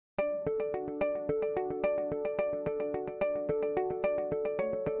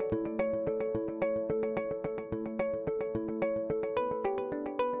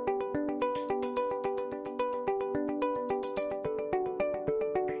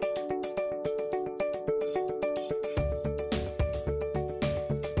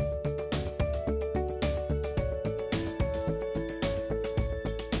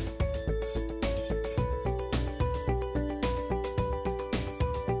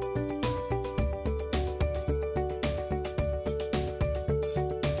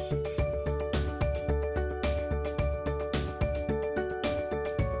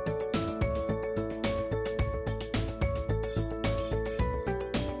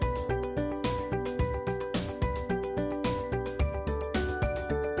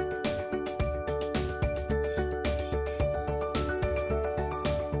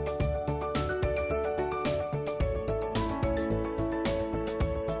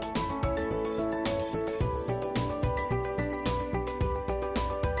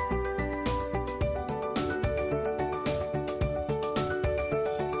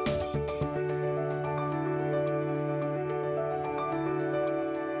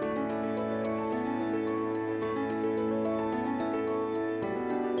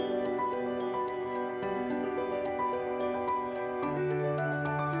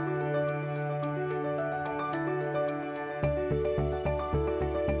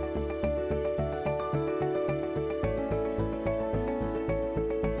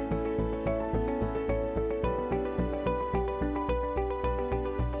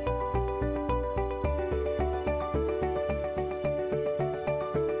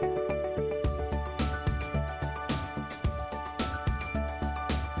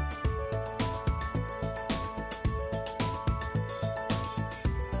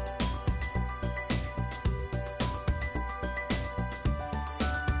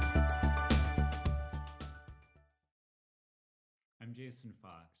Jason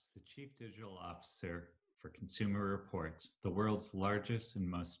Fox, the Chief Digital Officer for Consumer Reports, the world's largest and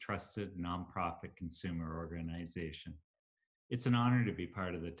most trusted nonprofit consumer organization. It's an honor to be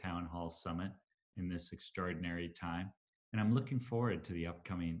part of the Town Hall Summit in this extraordinary time, and I'm looking forward to the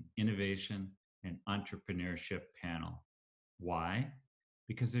upcoming Innovation and Entrepreneurship panel. Why?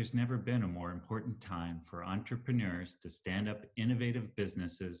 Because there's never been a more important time for entrepreneurs to stand up innovative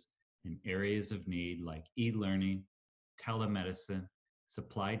businesses in areas of need like e-learning, telemedicine,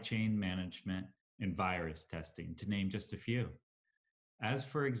 supply chain management, and virus testing, to name just a few. As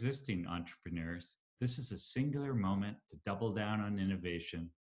for existing entrepreneurs, this is a singular moment to double down on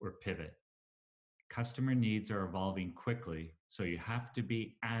innovation or pivot. Customer needs are evolving quickly, so you have to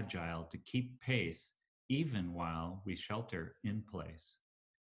be agile to keep pace even while we shelter in place.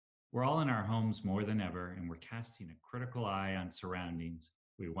 We're all in our homes more than ever, and we're casting a critical eye on surroundings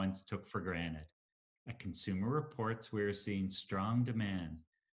we once took for granted. At Consumer Reports, we are seeing strong demand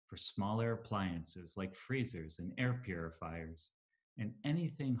for smaller appliances like freezers and air purifiers, and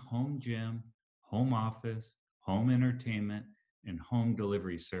anything home gym, home office, home entertainment, and home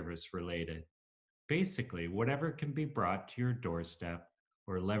delivery service related. Basically, whatever can be brought to your doorstep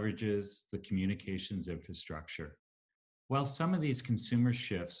or leverages the communications infrastructure. While some of these consumer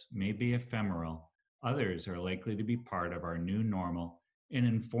shifts may be ephemeral, others are likely to be part of our new normal and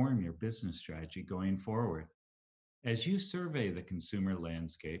inform your business strategy going forward. As you survey the consumer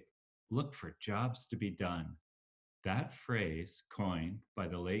landscape, look for jobs to be done. That phrase, coined by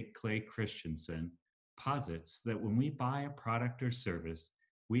the late Clay Christensen, posits that when we buy a product or service,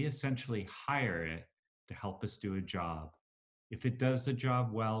 we essentially hire it to help us do a job. If it does the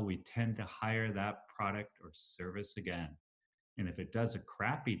job well, we tend to hire that product or service again. And if it does a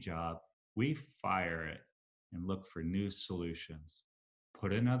crappy job, we fire it and look for new solutions.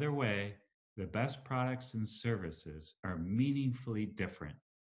 Put another way, the best products and services are meaningfully different,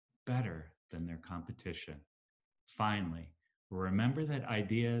 better than their competition. Finally, remember that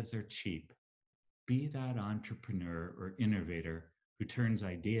ideas are cheap. Be that entrepreneur or innovator who turns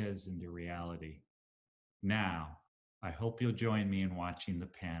ideas into reality. Now, I hope you'll join me in watching the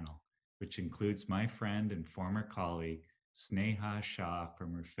panel, which includes my friend and former colleague, Sneha Shah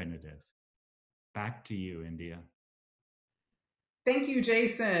from Refinitiv. Back to you, India. Thank you,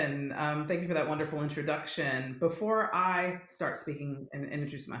 Jason. Thank you for that wonderful introduction. Before I start speaking and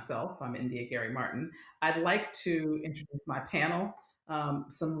introduce myself, I'm India Gary Martin. I'd like to introduce my panel,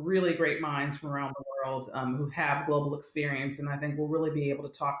 some really great minds from around the world who have global experience, and I think we'll really be able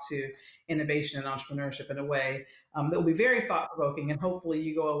to talk to innovation and entrepreneurship in a way that will be very thought-provoking, and hopefully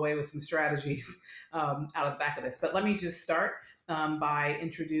you go away with some strategies out of the back of this. But let me just start by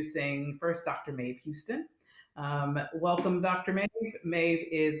introducing first Dr. Maeve Houston. Welcome, Dr. Maeve. Maeve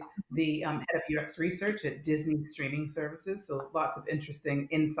is the head of UX research at Disney Streaming Services, so lots of interesting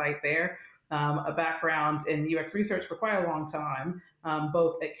insight there. A background in UX research for quite a long time,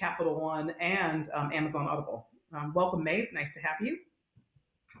 both at Capital One and Amazon Audible. Welcome, Maeve. Nice to have you.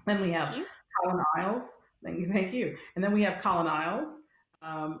 Then we have Colin Isles. Thank you. And then we have Colin Isles,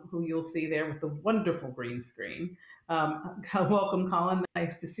 who you'll see there with the wonderful green screen. Welcome, Colin.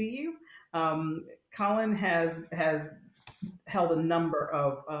 Nice to see you. Colin has held a number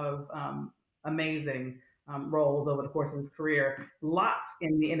of amazing roles over the course of his career, lots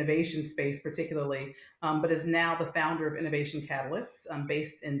in the innovation space particularly, but is now the founder of Innovation Catalysts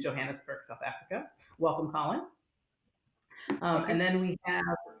based in Johannesburg, South Africa. Welcome, Colin. And then we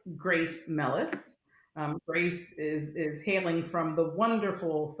have Grace Mellis. Grace is hailing from the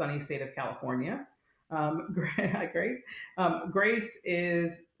wonderful sunny state of California. Hi, Grace. Grace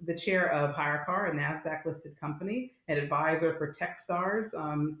is the chair of HireCar, a NASDAQ-listed company, and advisor for Techstars,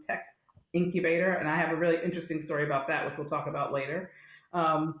 Tech Incubator, and I have a really interesting story about that, which we'll talk about later.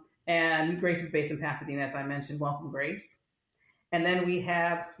 And Grace is based in Pasadena, as I mentioned. Welcome, Grace. And then we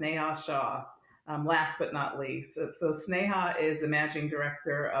have Sneha Shah, last but not least. So Sneha is the managing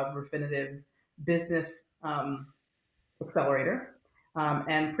director of Refinitiv's Business Accelerator.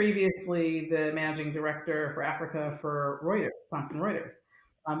 And previously the managing director for Africa for Reuters, Thomson Reuters.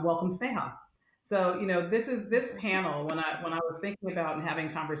 Welcome, Sneha. So, you know, this panel, when I was thinking about and having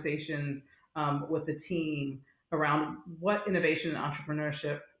conversations with the team around what innovation and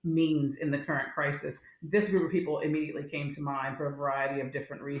entrepreneurship means in the current crisis, this group of people immediately came to mind for a variety of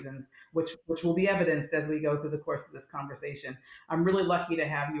different reasons, which will be evidenced as we go through the course of this conversation. I'm really lucky to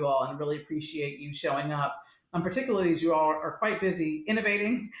have you all and really appreciate you showing up. Particularly as you all are quite busy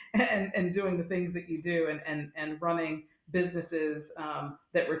innovating and doing the things that you do and running businesses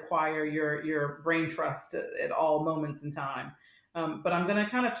that require your brain trust at all moments in time. But I'm going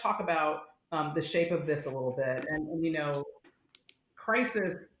to kind of talk about the shape of this a little bit. And you know,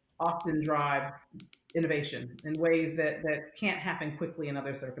 crisis often drives innovation in ways that can't happen quickly in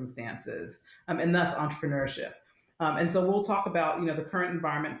other circumstances, and thus entrepreneurship. And so we'll talk about the current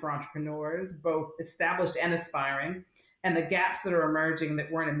environment for entrepreneurs, both established and aspiring, and the gaps that are emerging that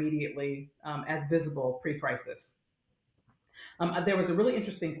weren't immediately as visible pre-crisis. There was a really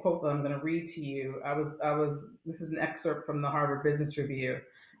interesting quote that I'm going to read to you. This is an excerpt from the Harvard Business Review.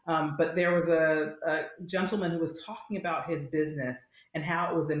 But there was a gentleman who was talking about his business and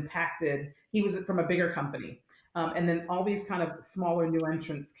how it was impacted. He was from a bigger company. And then all these kind of smaller new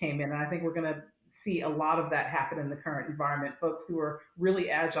entrants came in. And I think we're going to see a lot of that happen in the current environment. Folks who are really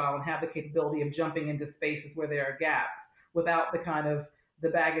agile and have the capability of jumping into spaces where there are gaps without the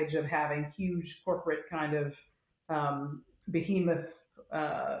baggage of having huge corporate kind of behemoth,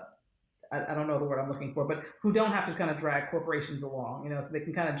 I don't know the word I'm looking for, but who don't have to kind of drag corporations along, so they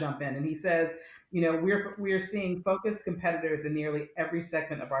can kind of jump in. And he says, we're seeing focused competitors in nearly every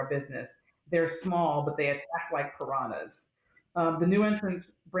segment of our business. They're small, but they attack like piranhas. The new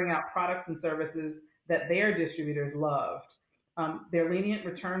entrants bring out products and services that their distributors loved. Their lenient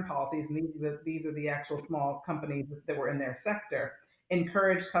return policies, and these are the actual small companies that were in their sector,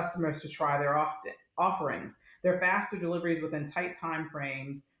 encourage customers to try their offerings. Their faster deliveries within tight time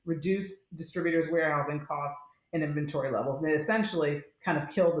frames reduce distributors' warehousing costs and inventory levels. And they essentially kind of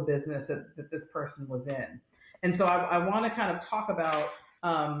killed the business that this person was in. And so I want to kind of talk about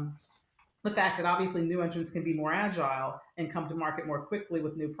the fact that obviously new entrants can be more agile and come to market more quickly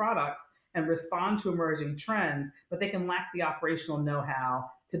with new products and respond to emerging trends, but they can lack the operational know-how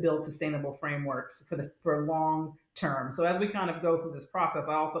to build sustainable frameworks for long term. So as we kind of go through this process,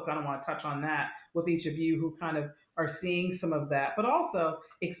 I also kind of want to touch on that with each of you who kind of are seeing some of that, but also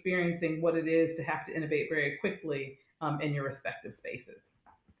experiencing what it is to have to innovate very quickly in your respective spaces.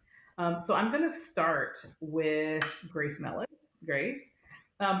 So I'm going to start with Grace Mellick. Grace,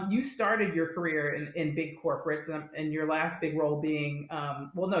 you started your career in big corporates, and your last big role being,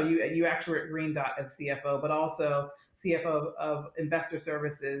 you actually were at Green Dot as CFO, but also CFO of Investor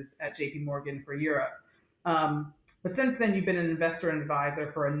Services at JP Morgan for Europe. But since then, you've been an investor and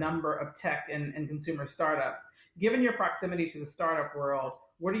advisor for a number of tech and consumer startups. Given your proximity to the startup world,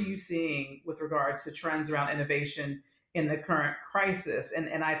 what are you seeing with regards to trends around innovation in the current crisis?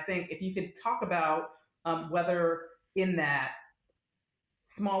 And I think if you could talk about whether in that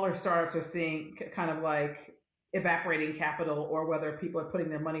smaller startups are seeing kind of like evaporating capital, or whether people are putting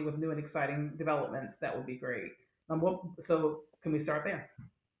their money with new and exciting developments, that would be great. So can we start there?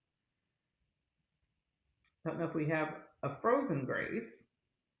 I don't know if we have a frozen Grace.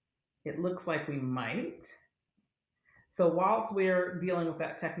 It looks like we might. So whilst we're dealing with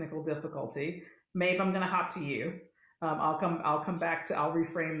that technical difficulty, Maeve, I'm going to hop to you. I'll come back to. I'll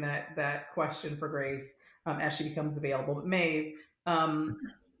reframe that question for Grace as she becomes available. But Maeve,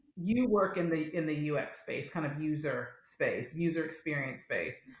 you work in the UX space, kind of user experience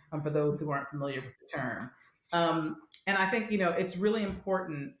space. For those who aren't familiar with the term, and I think it's really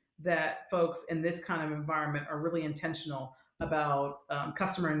important that folks in this kind of environment are really intentional about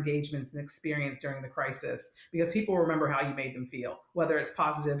customer engagements and experience during the crisis, because people remember how you made them feel, whether it's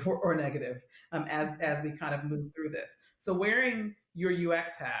positive or negative, as we kind of move through this. So wearing your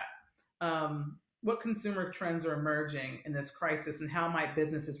UX hat, what consumer trends are emerging in this crisis, and how might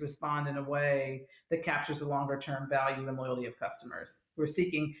businesses respond in a way that captures the longer term value and loyalty of customers who are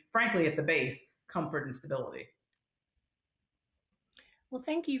seeking, frankly, at the base, comfort and stability? Well,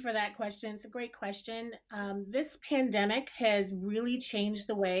 thank you for that question. It's a great question. This pandemic has really changed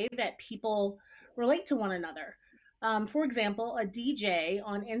the way that people relate to one another. For example, a DJ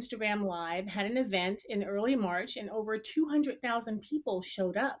on Instagram Live had an event in early March, and over 200,000 people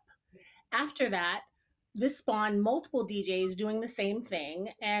showed up. After that, this spawned multiple DJs doing the same thing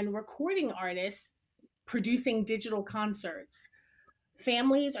and recording artists producing digital concerts.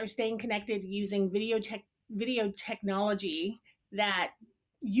 Families are staying connected using video technology that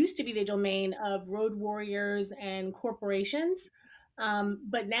used to be the domain of road warriors and corporations.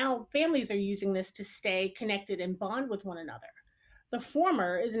 But now families are using this to stay connected and bond with one another. The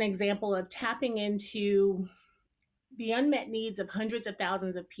former is an example of tapping into the unmet needs of hundreds of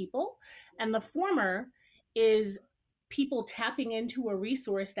thousands of people. And the former is people tapping into a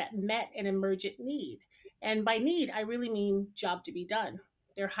resource that met an emergent need. And by need, I really mean job to be done.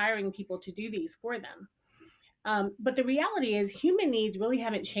 They're hiring people to do these for them. But the reality is, human needs really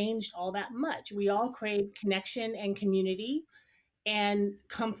haven't changed all that much. We all crave connection and community and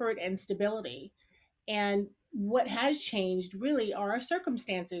comfort and stability. And what has changed really are our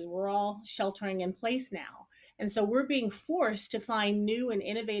circumstances. We're all sheltering in place now. And so we're being forced to find new and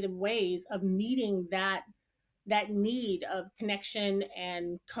innovative ways of meeting that that need of connection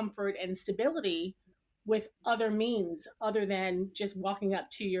and comfort and stability with other means other than just walking up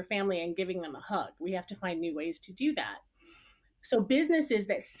to your family and giving them a hug. We have to find new ways to do that. So businesses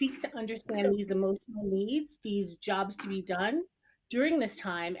that seek to understand these emotional needs, these jobs to be done during this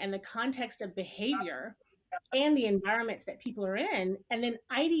time and the context of behavior and the environments that people are in, and then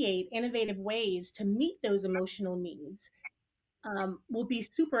ideate innovative ways to meet those emotional needs, will be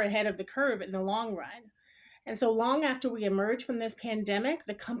super ahead of the curve in the long run. And so, long after we emerge from this pandemic,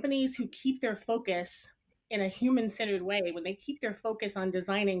 the companies who keep their focus in a human centered way, when they keep their focus on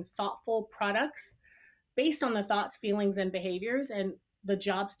designing thoughtful products based on the thoughts, feelings, and behaviors and the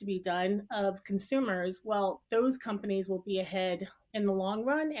jobs to be done of consumers, well, those companies will be ahead in the long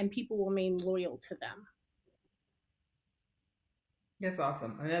run and people will remain loyal to them. That's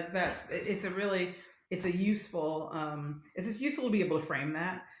awesome. And it's a really it's a useful it's just useful to be able to frame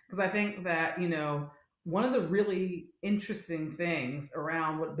that, because I think that, one of the really interesting things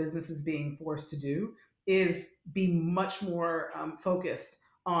around what business is being forced to do is be much more focused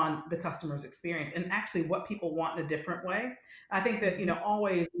on the customer's experience and actually what people want in a different way. I think that, Mhm.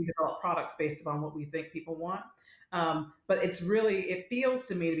 always we develop products based upon what we think people want. But it feels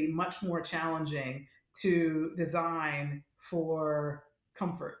to me to be much more challenging to design for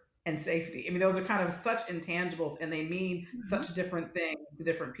comfort and safety. I mean, those are kind of such intangibles and they mean Mhm. such different things to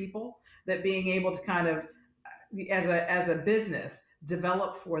different people, that being able to kind of, as a business,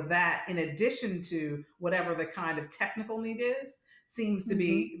 develop for that in addition to whatever the kind of technical need is, seems to Mhm.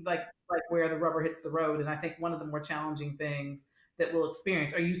 be like where the rubber hits the road. And I think one of the more challenging things that we'll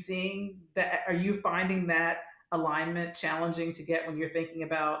experience. Are you seeing that? Are you finding that alignment challenging to get when you're thinking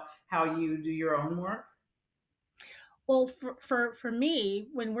about how you do your own work? Well, for me,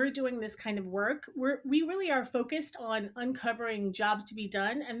 when we're doing this kind of work, we really are focused on uncovering jobs to be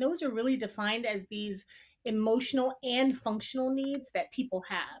done, and those are really defined as these emotional and functional needs that people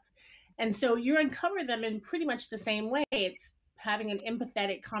have. And so you uncover them in pretty much the same way. It's having an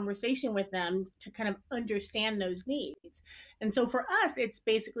empathetic conversation with them to kind of understand those needs. And so for us, it's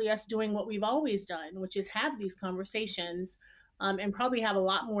basically us doing what we've always done, which is have these conversations, and probably have a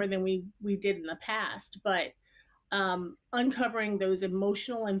lot more than we did in the past. But uncovering those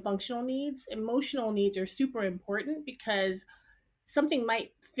emotional and functional needs. Emotional needs are super important because something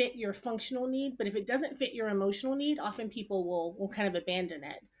might fit your functional need, but if it doesn't fit your emotional need, often people will kind of abandon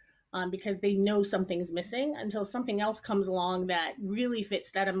it, because they know something's missing until something else comes along that really fits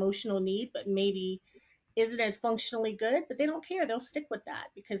that emotional need, but maybe isn't as functionally good, but they don't care. They'll stick with that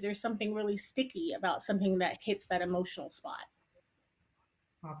because there's something really sticky about something that hits that emotional spot.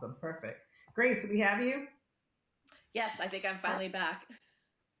 Awesome. Perfect. Grace, do we have you? Yes, I think I'm finally back.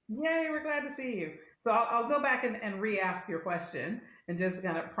 Yay, we're glad to see you. So I'll go back and re-ask your question and just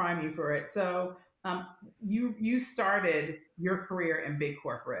kind of prime you for it. So you started your career in big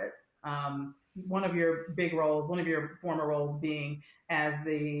corporates. One of your big roles, one of your former roles being as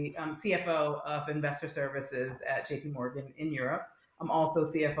the CFO of Investor Services at JP Morgan in Europe. I'm also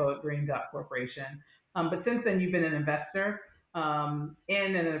CFO at Green Dot Corporation. But since then, you've been an investor and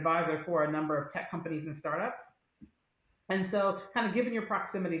an advisor for a number of tech companies and startups. And so, kind of given your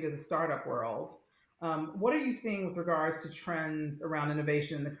proximity to the startup world, what are you seeing with regards to trends around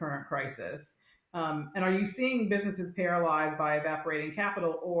innovation in the current crisis? And are you seeing businesses paralyzed by evaporating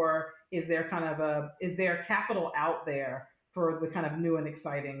capital, or is there capital out there for the kind of new and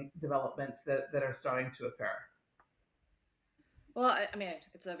exciting developments that are starting to occur? Well, I mean,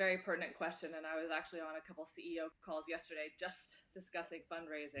 it's a very pertinent question, and I was actually on a couple CEO calls yesterday just discussing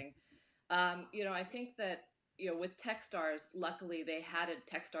fundraising. I think that with TechStars, luckily they had a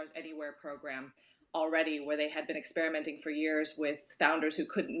TechStars Anywhere program already, where they had been experimenting for years with founders who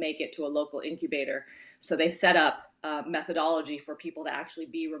couldn't make it to a local incubator. So they set up methodology for people to actually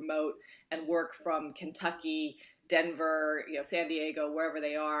be remote and work from Kentucky, Denver, San Diego, wherever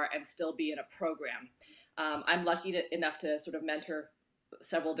they are, and still be in a program. I'm lucky enough to sort of mentor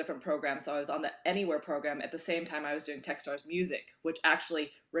several different programs. So I was on the Anywhere program at the same time I was doing Techstars Music, which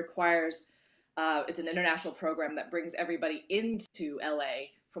actually requires, it's an international program that brings everybody into LA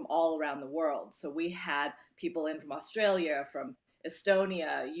from all around the world. So we had people in from Australia, from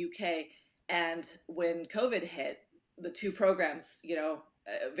Estonia, UK. And when COVID hit, the two programs,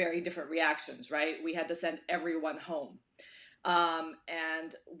 very different reactions, right? We had to send everyone home.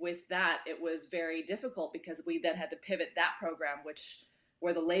 And with that, it was very difficult because we then had to pivot that program, which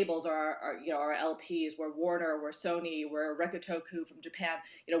where the labels are our LPs, where Warner, where Sony, where Rekotoku from Japan,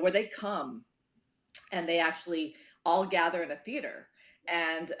 where they come and they actually all gather in a theater.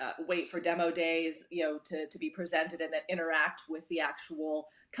 and wait for demo days, to be presented and then interact with the actual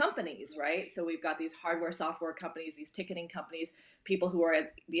companies, right? So we've got these hardware, software companies, these ticketing companies, people who are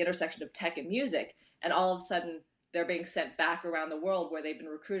at the intersection of tech and music, and all of a sudden they're being sent back around the world where they've been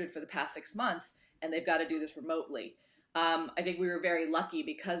recruited for the past 6 months, and they've got to do this remotely. I think we were very lucky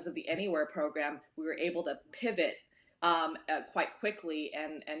because of the Anywhere program. We were able to pivot quite quickly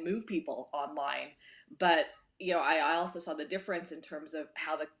and move people online. But I also saw the difference in terms of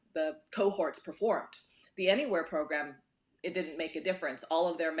how the cohorts performed. The Anywhere program, it didn't make a difference. All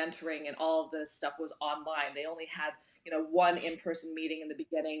of their mentoring and all of the stuff was online. They only had one in-person meeting in the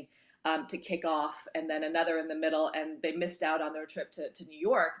beginning to kick off, and then another in the middle, and they missed out on their trip to New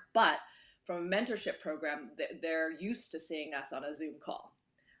York. But from a mentorship program, they're used to seeing us on a Zoom call.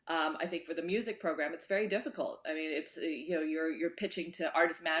 I think for the music program, it's very difficult. I mean, it's you're pitching to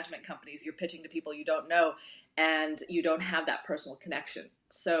artist management companies, you're pitching to people you don't know, and you don't have that personal connection.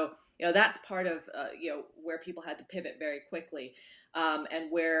 So that's part of where people had to pivot very quickly,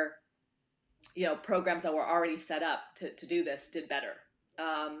 and where programs that were already set up to do this did better,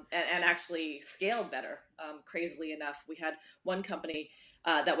 and actually scaled better. Crazily enough, we had one company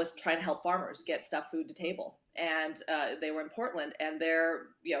that was trying to help farmers get food to table, and they were in Portland, and their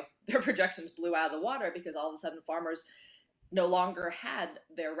projections blew out of the water because all of a sudden farmers no longer had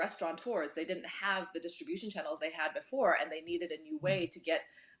their restaurateurs. They didn't have the distribution channels they had before, and they needed a new way to get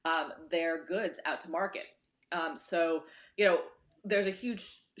their goods out to market. So there's a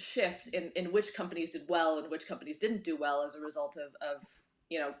huge shift in which companies did well and which companies didn't do well as a result of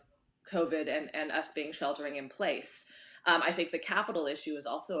COVID and us being sheltering in place. I think the capital issue is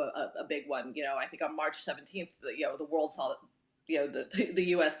also a big one. I think on March 17th, the world saw the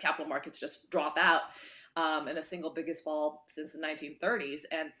U.S. capital markets just drop out in a single biggest fall since the 1930s,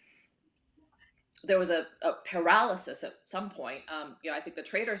 and there was a paralysis at some point. I think the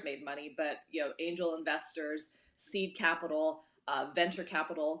traders made money, but angel investors, seed capital, venture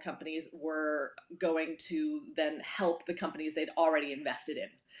capital companies were going to then help the companies they'd already invested in.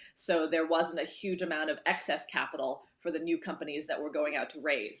 So there wasn't a huge amount of excess capital for the new companies that were going out to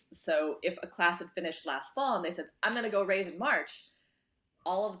raise. So if a class had finished last fall and they said, I'm going to go raise in March,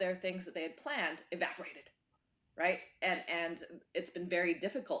 all of their things that they had planned evaporated, right? And it's been very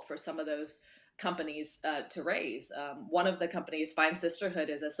difficult for some of those companies to raise. One of the companies, Find Sisterhood,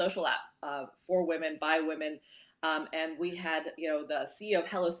 is a social app for women, by women. And we had, the CEO of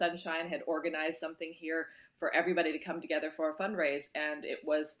Hello Sunshine had organized something here for everybody to come together for a fundraise, and it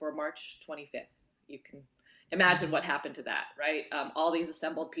was for March 25th. You can imagine what happened to that, right? All these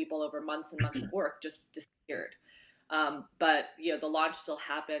assembled people over months and months of work just disappeared. But the launch still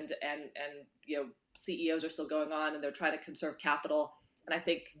happened, and CEOs are still going on, and they're trying to conserve capital. And I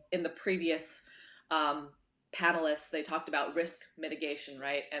think in the previous panelists, they talked about risk mitigation,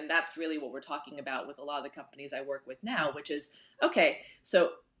 right? And that's really what we're talking about with a lot of the companies I work with now, which is, okay,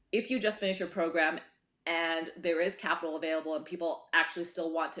 so if you just finish your program and there is capital available and people actually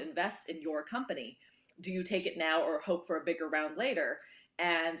still want to invest in your company, do you take it now or hope for a bigger round later?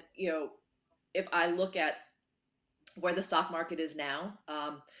 And, if I look at where the stock market is now,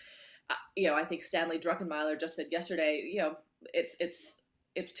 I think Stanley Druckenmiller just said yesterday,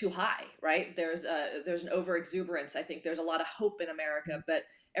 it's too high, right? There's an over exuberance. I think there's a lot of hope in America, but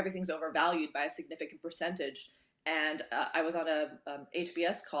everything's overvalued by a significant percentage. And I was on a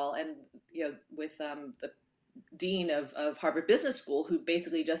HBS call, and with the dean of Harvard Business School, who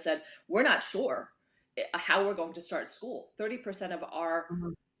basically just said, we're not sure how we're going to start school. 30% of our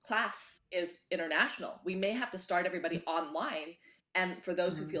class is international. We may have to start everybody online, and for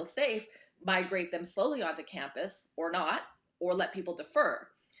those who feel safe, migrate them slowly onto campus or not, or let people defer.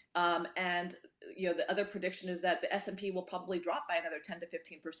 And the other prediction is that the S&P will probably drop by another 10 to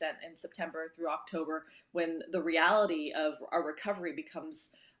 15% in September through October, when the reality of our recovery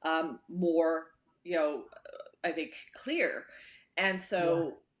becomes more, I think, clear. And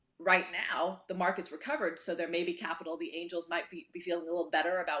so right now the market's recovered, so there may be capital. The angels might be feeling a little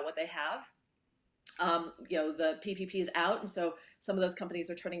better about what they have. The PPP is out, and so some of those companies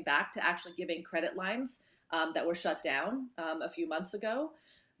are turning back to actually giving credit lines that were shut down a few months ago.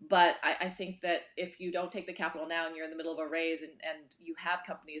 But I think that if you don't take the capital now and you're in the middle of a raise, and you have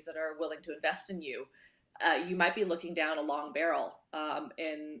companies that are willing to invest in you, you might be looking down a long barrel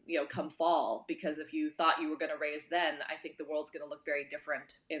in come fall, because if you thought you were going to raise then, I think the world's going to look very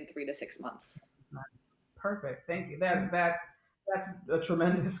different in 3 to 6 months. Perfect. Thank you. That's a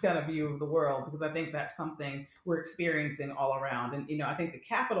tremendous kind of view of the world, because I think that's something we're experiencing all around. And, I think the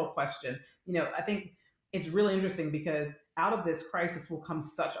capital question, I think it's really interesting, because out of this crisis will come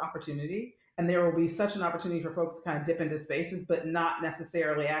such opportunity. And there will be such an opportunity for folks to kind of dip into spaces, but not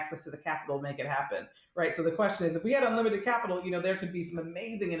necessarily access to the capital to make it happen, right? So the question is, if we had unlimited capital, there could be some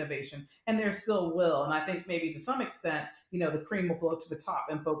amazing innovation, and there still will. And I think maybe to some extent, the cream will float to the top,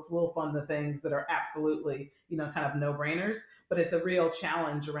 and folks will fund the things that are absolutely, kind of no brainers. But it's a real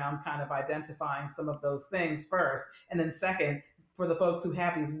challenge around kind of identifying some of those things first, and then second, for the folks who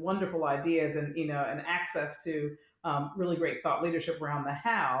have these wonderful ideas and and access to really great thought leadership around the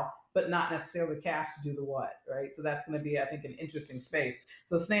how, but not necessarily cash to do the what, right? So that's going to be, I think, an interesting space.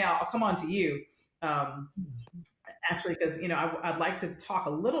 So Snehal, I'll come on to you, actually, because I'd like to talk a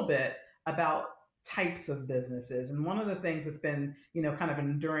little bit about types of businesses. And one of the things that's been kind of an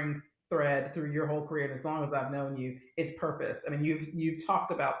enduring thread through your whole career, and as long as I've known you, is purpose. I mean, you've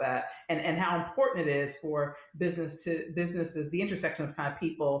talked about that, and how important it is for businesses, the intersection of kind of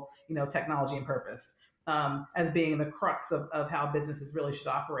people, technology and purpose, as being the crux of how businesses really should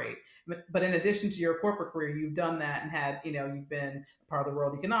operate. But in addition to your corporate career, you've done that and had, you've been part of the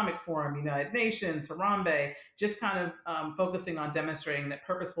World Economic Forum, United Nations, Harambe, just kind of focusing on demonstrating that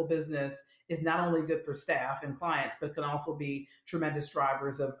purposeful business is not only good for staff and clients, but can also be tremendous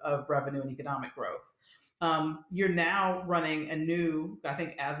drivers of revenue and economic growth. You're now running a new, I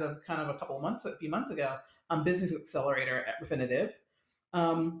think as of kind of a few months ago, business accelerator at Refinitiv.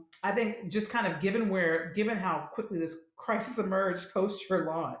 I think just kind of given how quickly this crisis emerged post your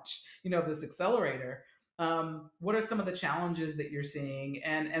launch, this accelerator, what are some of the challenges that you're seeing,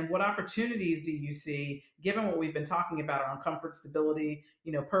 and what opportunities do you see, given what we've been talking about around comfort, stability,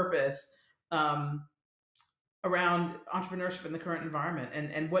 purpose, around entrepreneurship in the current environment,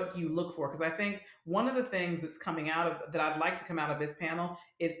 and what do you look for? Because I think one of the things that's coming out of that I'd like to come out of this panel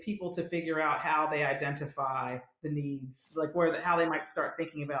is people to figure out how they identify the needs, like how they might start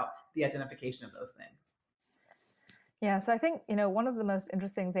thinking about the identification of those things. Yeah, so I think, one of the most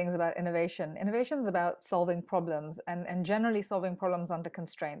interesting things about innovation is about solving problems, and generally solving problems under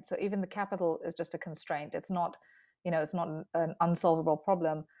constraint. So even the capital is just a constraint. It's not, it's not an unsolvable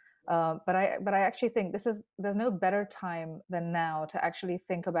problem. But I actually think there's no better time than now to actually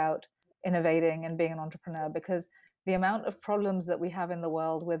think about innovating and being an entrepreneur, because the amount of problems that we have in the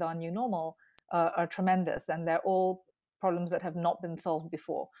world with our new normal are tremendous, and they're all problems that have not been solved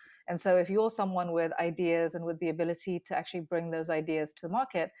before. And so if you're someone with ideas and with the ability to actually bring those ideas to the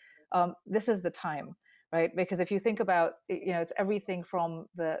market, this is the time, right? Because if you think about, it's everything from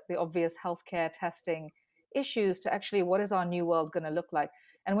the obvious healthcare testing issues to actually what is our new world going to look like.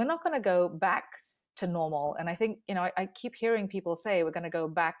 And we're not going to go back to normal. And I think, I keep hearing people say we're going to go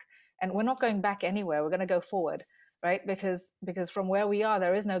back, and we're not going back anywhere. We're going to go forward, right? Because from where we are,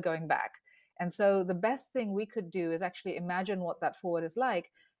 there is no going back. And so the best thing we could do is actually imagine what that forward is like,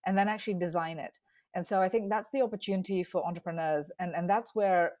 and then actually design it. And so I think that's the opportunity for entrepreneurs. And that's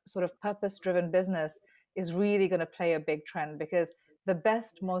where sort of purpose-driven business is really going to play a big trend, because the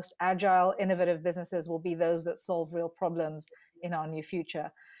best, most agile, innovative businesses will be those that solve real problems in our new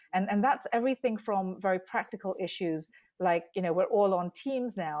future. And that's everything from very practical issues like, we're all on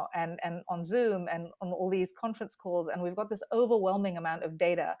Teams now and on Zoom and on all these conference calls, and we've got this overwhelming amount of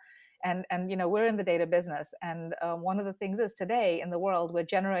data. And we're in the data business. And one of the things is today in the world, we're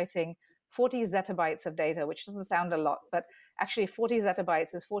generating 40 zettabytes of data, which doesn't sound a lot, but actually 40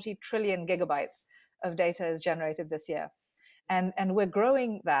 zettabytes is 40 trillion gigabytes of data is generated this year. And we're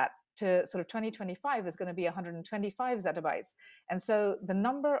growing that to sort of 2025 is going to be 125 zettabytes. And so the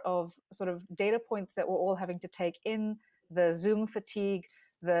number of sort of data points that we're all having to take in, the Zoom fatigue,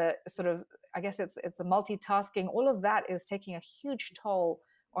 the sort of, I guess it's the multitasking, all of that is taking a huge toll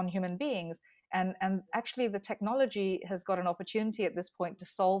on human beings. And actually the technology has got an opportunity at this point to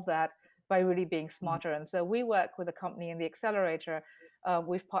solve that by really being smarter. And so we work with a company in the accelerator.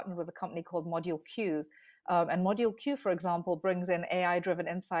 We've partnered with a company called Module Q. And Module Q, for example, brings in AI-driven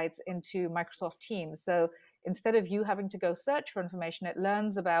insights into Microsoft Teams. So instead of you having to go search for information, it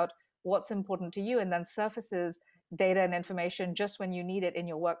learns about what's important to you and then surfaces data and information just when you need it in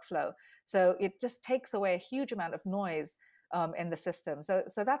your workflow. So it just takes away a huge amount of noise in the system. So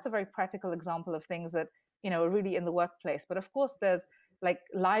that's a very practical example of things that, are really in the workplace. But of course, there's like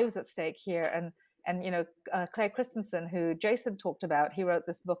lives at stake here. And Claire Christensen, who Jason talked about, he wrote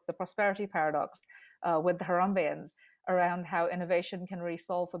this book, The Prosperity Paradox, with the Harambeans, around how innovation can really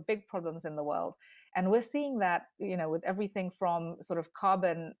solve for big problems in the world. And we're seeing that, with everything from sort of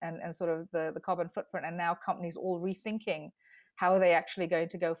carbon and sort of the carbon footprint, and now companies all rethinking how are they actually going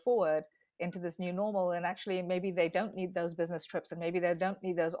to go forward into this new normal. And actually, maybe they don't need those business trips, and maybe they don't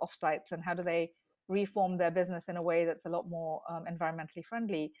need those offsites, and how do they reform their business in a way that's a lot more environmentally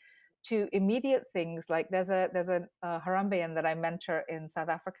friendly, to immediate things like there's a Harambean that I mentor in South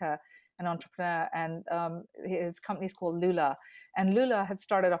Africa, an entrepreneur, and his company is called Lula. And Lula had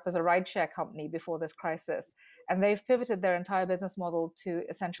started up as a rideshare company before this crisis, and they've pivoted their entire business model to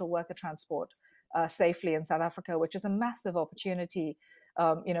essential worker transport safely in South Africa, which is a massive opportunity,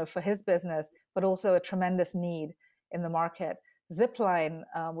 for his business, but also a tremendous need in the market. Zipline,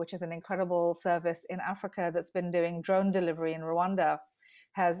 which is an incredible service in Africa that's been doing drone delivery in Rwanda,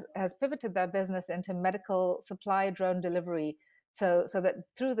 has pivoted their business into medical supply drone delivery. So that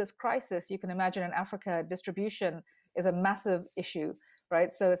through this crisis, you can imagine in Africa, distribution is a massive issue, right?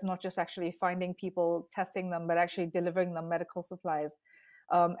 So it's not just actually finding people, testing them, but actually delivering them medical supplies.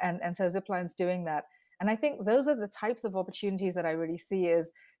 And so Zipline's doing that. And I think those are the types of opportunities that I really see. Is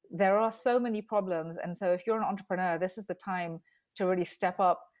there are so many problems. And so if you're an entrepreneur, this is the time to really step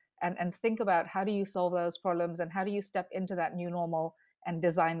up and think about how do you solve those problems and how do you step into that new normal and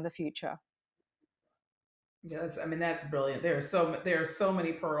design the future. Yes, I mean that's brilliant. There are so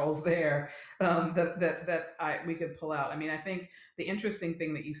many pearls there that we could pull out. I mean, I think the interesting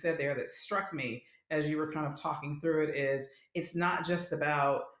thing that you said there that struck me as you were kind of talking through it is it's not just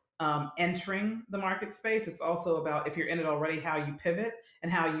about entering the market space. It's also about, if you're in it already, how you pivot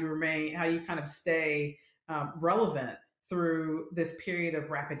and how you remain, how you kind of stay relevant through this period of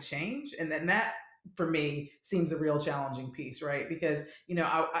rapid change. And then that, for me, seems a real challenging piece, right? Because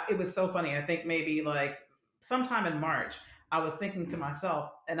it was so funny. I think maybe like sometime in March, I was thinking to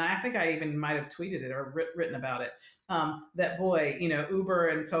myself, and I think I even might have tweeted it or written about it, that boy, Uber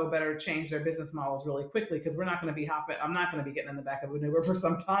and Co better change their business models really quickly, because we're not going to be I'm not going to be getting in the back of an Uber for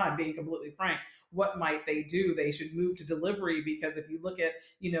some time, being completely frank. What might they do? They should move to delivery, because if you look at,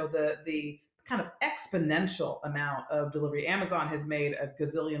 the kind of exponential amount of delivery, Amazon has made a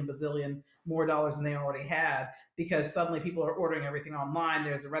gazillion, bazillion more dollars than they already had, because suddenly people are ordering everything online.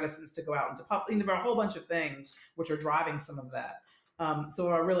 There's a reticence to go out into public. There are a whole bunch of things which are driving some of that. So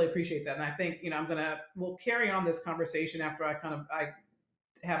I really appreciate that. And I think, we'll carry on this conversation after I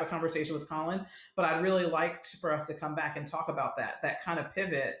have a conversation with Colin, but I'd really like for us to come back and talk about that kind of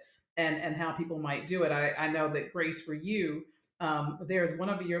pivot and how people might do it. I know that, Grace, for you, there's one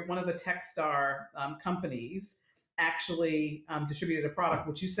of the Techstar companies actually distributed a product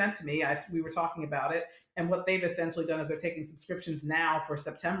which you sent to me. We were talking about it, and what they've essentially done is they're taking subscriptions now for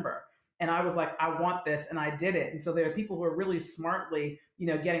September. And I was like, I want this, and I did it. And so there are people who are really smartly,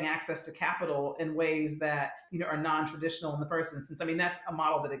 getting access to capital in ways that are non-traditional in the first instance. I mean, that's a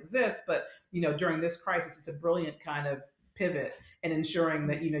model that exists, but during this crisis, it's a brilliant kind of pivot in ensuring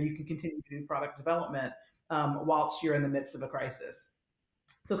that you can continue to do product development whilst you're in the midst of a crisis.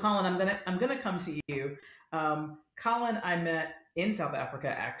 So, Colin, I'm gonna come to you. Colin, I met in South Africa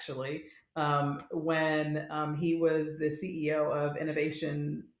actually, when he was the CEO of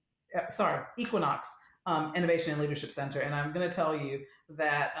Equinox Innovation and Leadership Center, and I'm going to tell you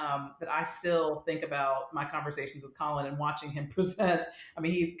that that I still think about my conversations with Colin and watching him present. I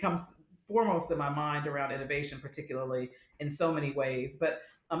mean, he comes foremost in my mind around innovation, particularly in so many ways. But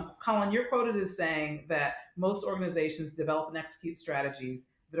Colin, you're quoted as saying that most organizations develop and execute strategies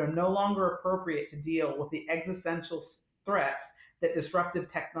that are no longer appropriate to deal with the existential threats that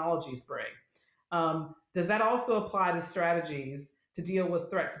disruptive technologies bring. Does that also apply to strategies to deal with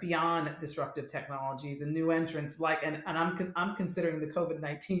threats beyond disruptive technologies and new entrants and I'm considering the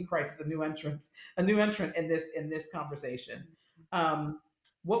COVID-19 crisis a new entrant in this conversation.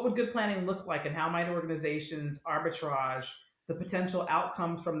 What would good planning look like, and how might organizations arbitrage the potential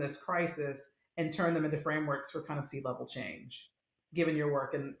outcomes from this crisis and turn them into frameworks for kind of C-level change, given your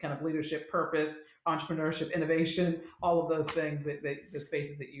work in kind of leadership, purpose, entrepreneurship, innovation, all of those things, the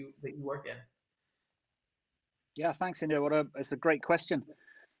spaces that you work in? Yeah, thanks, India. It's a great question.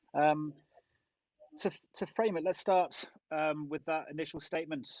 To frame it, let's start with that initial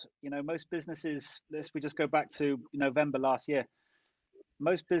statement. Most businesses, we just go back to November last year.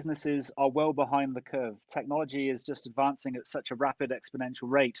 Most businesses are well behind the curve. Technology is just advancing at such a rapid exponential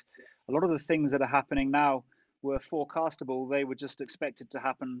rate. A lot of the things that are happening now were forecastable. They were just expected to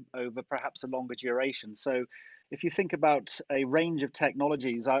happen over perhaps a longer duration. So if you think about a range of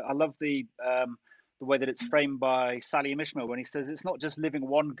technologies, I love the way that it's framed by Sally Mishma when he says it's not just living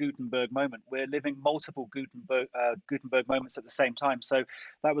one Gutenberg moment, we're living multiple Gutenberg moments at the same time. So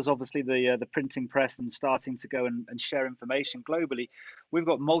that was obviously the printing press and starting to go and share information globally. We've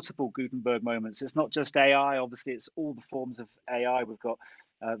got multiple Gutenberg moments. It's not just AI, obviously it's all the forms of AI. We've got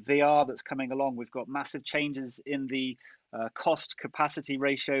VR that's coming along. We've got massive changes in the cost capacity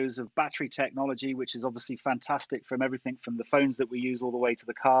ratios of battery technology, which is obviously fantastic, from everything from the phones that we use all the way to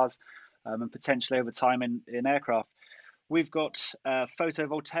the cars, and potentially over time in aircraft. We've got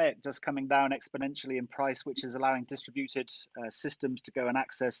photovoltaic just coming down exponentially in price, which is allowing distributed systems to go and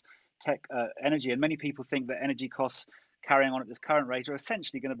access tech energy. And many people think that energy costs carrying on at this current rate are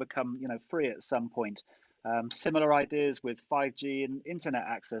essentially going to become, free at some point. Similar ideas with 5G and internet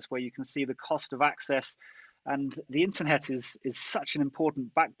access, where you can see the cost of access. And the internet is such an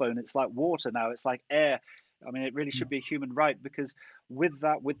important backbone. It's like water now. It's like air. I mean, it really should be a human right, because with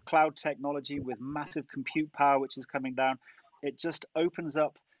that, with cloud technology, with massive compute power, which is coming down, it just opens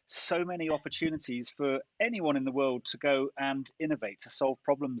up so many opportunities for anyone in the world to go and innovate, to solve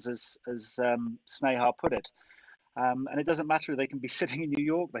problems, as Sneha put it. And it doesn't matter. They can be sitting in New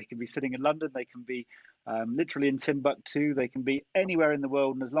York, they can be sitting in London, they can be literally in Timbuktu, they can be anywhere in the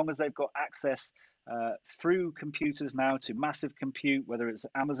world. And as long as they've got access through computers now to massive compute, whether it's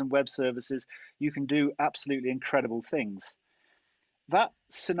Amazon Web Services, you can do absolutely incredible things. That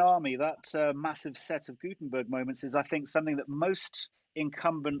tsunami, that massive set of Gutenberg moments is, I think, something that most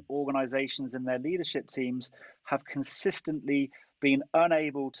incumbent organizations and their leadership teams have consistently been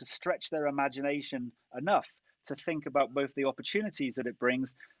unable to stretch their imagination enough to think about both the opportunities that it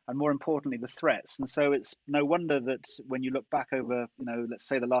brings and, more importantly, the threats. And so it's no wonder that when you look back over, let's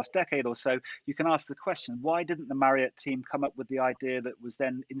say the last decade or so, you can ask the question, why didn't the Marriott team come up with the idea that was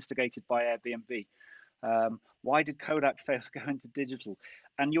then instigated by Airbnb? Why did Kodak first go into digital?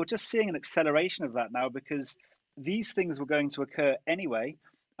 And you're just seeing an acceleration of that now, because these things were going to occur anyway.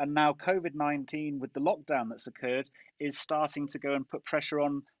 And now COVID-19, with the lockdown that's occurred, is starting to go and put pressure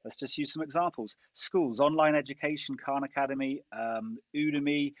on, let's just use some examples, schools, online education, Khan Academy,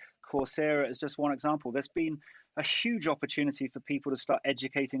 Udemy, Coursera is just one example. There's been a huge opportunity for people to start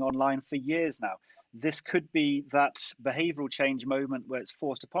educating online for years now. This could be that behavioral change moment where it's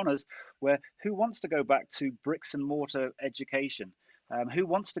forced upon us, where who wants to go back to bricks and mortar education? Who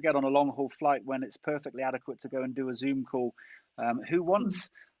wants to get on a long haul flight when it's perfectly adequate to go and do a Zoom call? Who wants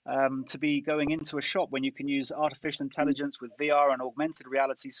to be going into a shop when you can use artificial intelligence with VR and augmented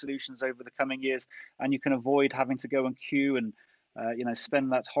reality solutions over the coming years, and you can avoid having to go and queue and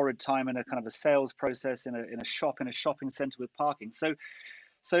spend that horrid time in a kind of a sales process in a shopping center with parking.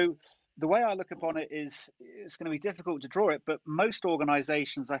 So the way I look upon it is, it's going to be difficult to draw it, but most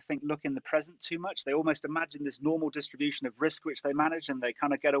organizations, I think, look in the present too much. They almost imagine this normal distribution of risk which they manage, and they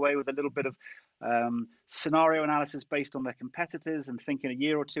kind of get away with a little bit of scenario analysis based on their competitors and thinking a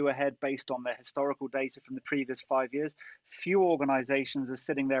year or two ahead based on their historical data from the previous 5 years. Few organizations are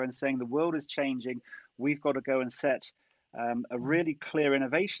sitting there and saying the world is changing. We've got to go and set a really clear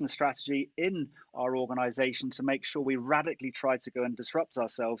innovation strategy in our organization to make sure we radically try to go and disrupt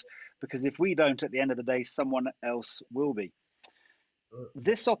ourselves, because if we don't, at the end of the day, someone else will be.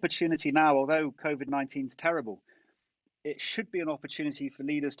 This opportunity now, although COVID-19 is terrible, it should be an opportunity for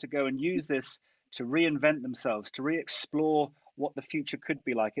leaders to go and use this to reinvent themselves, to re-explore what the future could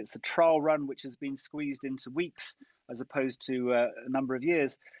be like. It's a trial run which has been squeezed into weeks as opposed to a number of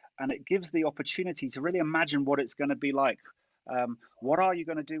years. And it gives the opportunity to really imagine what it's going to be like. What are you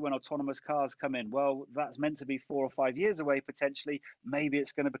going to do when autonomous cars come in? Well, that's meant to be 4 or 5 years away, potentially. Maybe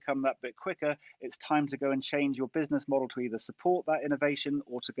it's going to become that bit quicker. It's time to go and change your business model to either support that innovation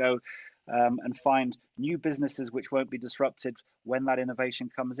or to go and find new businesses which won't be disrupted when that innovation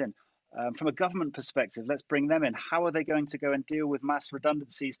comes in. From a government perspective, let's bring them in. How are they going to go and deal with mass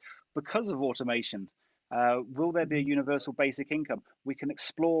redundancies because of automation? Will there be a universal basic income? We can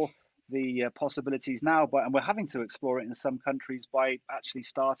explore the possibilities now, and we're having to explore it in some countries by actually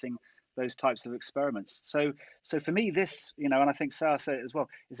starting those types of experiments. So for me, this, and I think Sarah said it as well,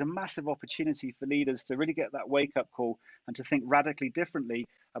 is a massive opportunity for leaders to really get that wake-up call and to think radically differently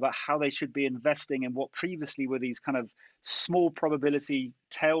about how they should be investing in what previously were these kind of small probability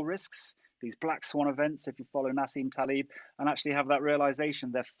tail risks, these black swan events, if you follow Nassim Taleb, and actually have that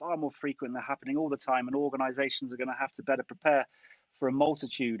realization they're far more frequent, they're happening all the time, and organizations are going to have to better prepare for a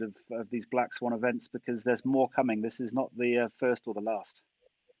multitude of these black swan events, because there's more coming. This is not the first or the last.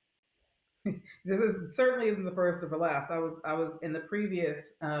 This certainly isn't the first or the last. I was in the previous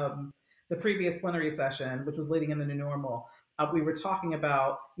plenary session, which was leading in the new normal. We were talking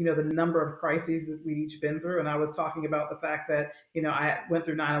about the number of crises that we've each been through, and I was talking about the fact that I went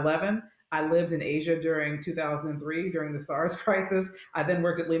through 9/11. I lived in Asia during 2003 during the SARS crisis. I then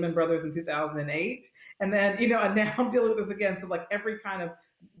worked at Lehman Brothers in 2008, and then and now I'm dealing with this again. So like every kind of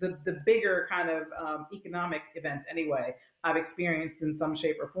the bigger kind of economic events anyway, I've experienced in some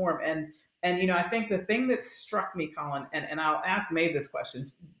shape or form. And I think the thing that struck me, Colin, and I'll ask Maeve this question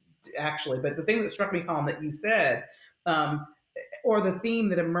actually, but the thing that struck me, Colin, that you said, or the theme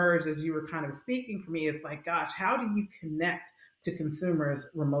that emerged as you were kind of speaking for me is like, gosh, how do you connect to consumers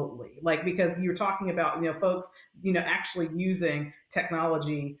remotely? Like, because you're talking about, folks, actually using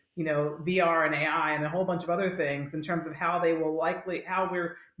technology, VR and AI and a whole bunch of other things in terms of how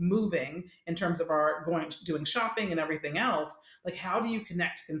we're moving in terms of our doing shopping and everything else. Like, how do you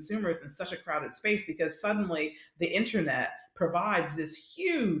connect to consumers in such a crowded space? Because suddenly the internet provides this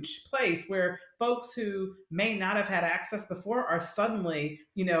huge place where folks who may not have had access before are suddenly,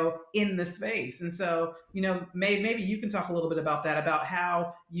 in the space. And so, maybe you can talk a little bit about that, about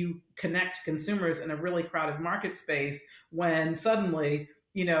how you connect consumers in a really crowded market space when suddenly,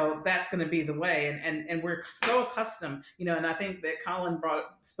 that's going to be the way. And we're so accustomed, and I think that Colin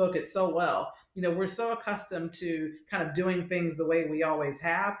spoke it so well. We're so accustomed to kind of doing things the way we always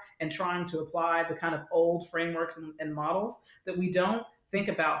have and trying to apply the kind of old frameworks and models that we don't think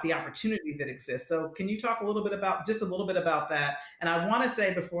about the opportunity that exists. So can you talk a little bit about that? And I want to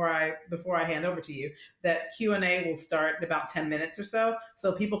say before I hand over to you that Q&A will start in about 10 minutes or so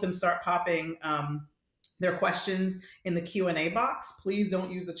people can start popping their questions in the Q&A box. Please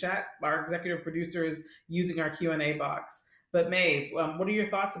don't use the chat. Our executive producer is using our Q&A box. But Maeve, what are your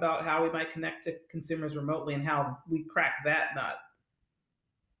thoughts about how we might connect to consumers remotely and how we crack that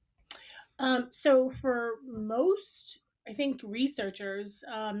nut? So for most, I think, researchers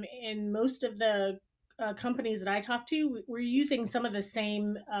in most of the companies that I talk to, we're using some of the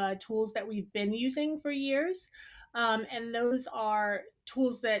same tools that we've been using for years. And those are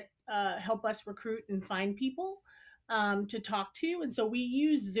tools that help us recruit and find people to talk to. And so we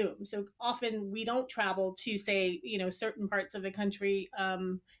use Zoom. So often we don't travel to, say, certain parts of the country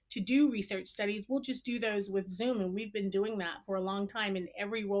to do research studies. We'll just do those with Zoom. And we've been doing that for a long time in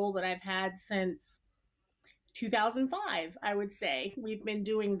every role that I've had since 2005, I would say. We've been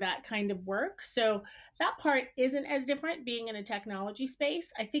doing that kind of work. So that part isn't as different being in a technology space.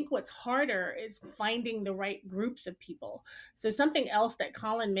 I think what's harder is finding the right groups of people. So something else that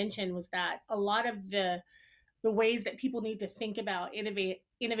Colin mentioned was that a lot of the ways that people need to think about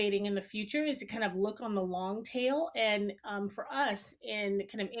innovating in the future is to kind of look on the long tail. And for us, in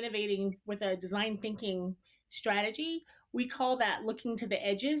kind of innovating with a design thinking strategy, we call that looking to the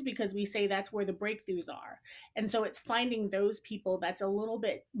edges, because we say that's where the breakthroughs are. And so it's finding those people that's a little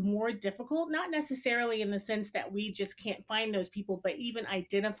bit more difficult, not necessarily in the sense that we just can't find those people, but even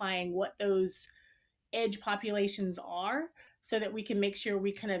identifying what those edge populations are, so that we can make sure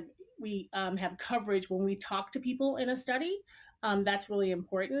we have coverage when we talk to people in a study. That's really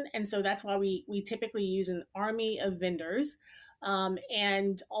important. And so that's why we typically use an army of vendors,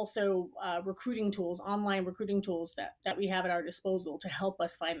 and also recruiting tools, online recruiting tools that we have at our disposal to help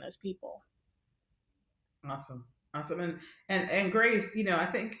us find those people. Awesome. Awesome. And Grace, I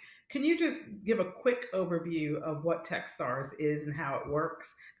think, can you just give a quick overview of what Techstars is and how it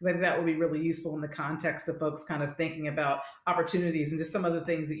works? Because I think that will be really useful in the context of folks kind of thinking about opportunities and just some of the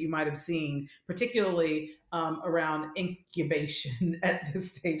things that you might have seen, particularly around incubation at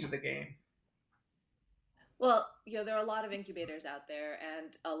this stage of the game. Well, there are a lot of incubators out there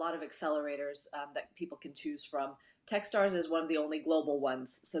and a lot of accelerators that people can choose from. Techstars is one of the only global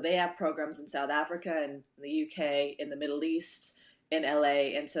ones. So they have programs in South Africa and the UK, in the Middle East, in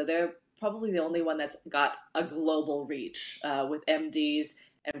LA. And so they're probably the only one that's got a global reach with MDs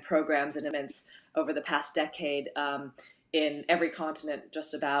and programs and events over the past decade in every continent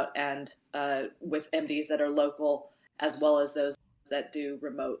just about, and with MDs that are local as well as those that do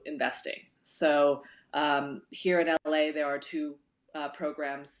remote investing. So here in LA, there are two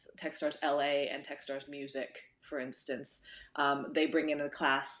programs, Techstars LA and Techstars Music, for instance. They bring in a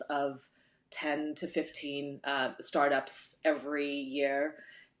class of 10 to 15 startups every year,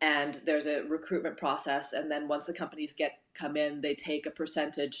 and there's a recruitment process. And then once the companies come in, they take a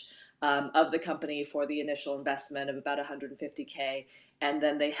percentage of the company for the initial investment of about 150K, and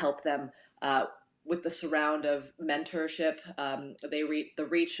then they help them with the surround of mentorship. The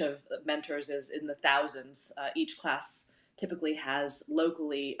reach of mentors is in the thousands. Each class typically has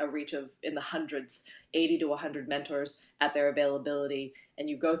locally a reach of in the hundreds, 80 to 100 mentors at their availability, and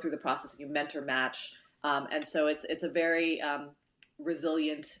you go through the process and you mentor match. And so it's a very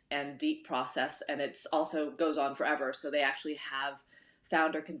resilient and deep process, and it's also goes on forever. So they actually have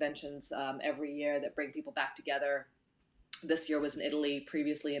founder conventions every year that bring people back together. This year was in Italy,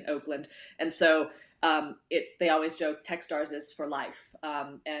 previously in Oakland. And so they always joke Techstars is for life.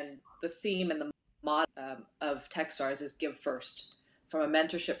 And the theme and the motto of Techstars is give first. From a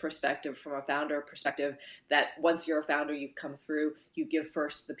mentorship perspective, from a founder perspective, that once you're a founder, you've come through, you give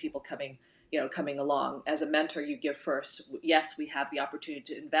first to the people coming along. As a mentor, you give first. Yes, we have the opportunity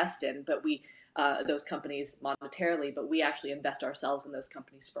to invest in, but those companies monetarily, but we actually invest ourselves in those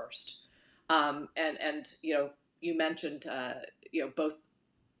companies first. And you mentioned, both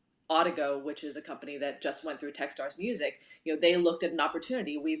Audigo, which is a company that just went through Techstars Music, they looked at an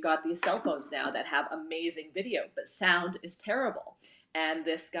opportunity. We've got these cell phones now that have amazing video, but sound is terrible. And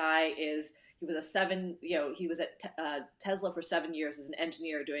this guy he was at Tesla for 7 years as an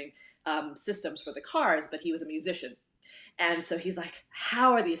engineer doing systems for the cars, but he was a musician. And so he's like,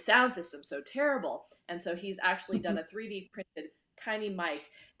 how are these sound systems so terrible? And so he's actually done a 3D printed tiny mic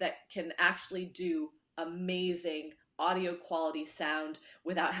that can actually do amazing audio quality sound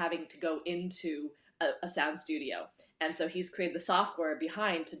without having to go into a sound studio. And so he's created the software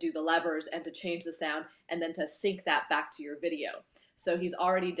behind to do the levers and to change the sound and then to sync that back to your video. So he's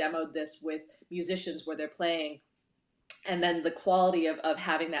already demoed this with musicians where they're playing, and then the quality of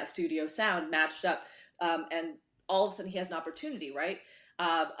having that studio sound matched up. And all of a sudden he has an opportunity, right,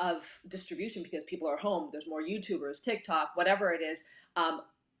 of distribution because people are home. There's more YouTubers, TikTok, whatever it is.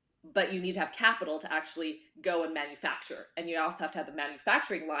 But you need to have capital to actually go and manufacture. And you also have to have the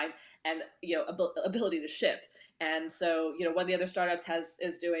manufacturing line and, ability to ship. And so, one of the other startups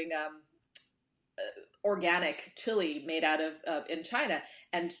is doing organic chili made out of in China.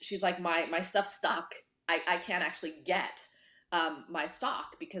 And she's like, my stuff's stuck. I can't actually get my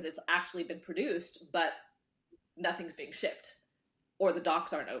stock because it's actually been produced, but nothing's being shipped or the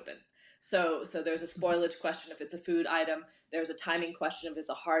docks aren't open. So there's a spoilage question if it's a food item. There's a timing question if it's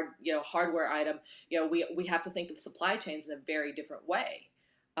a hardware item. We have to think of supply chains in a very different way.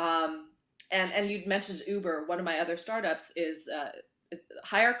 And you mentioned Uber. One of my other startups is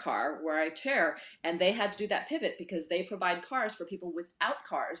Hire Car, where I chair, and they had to do that pivot because they provide cars for people without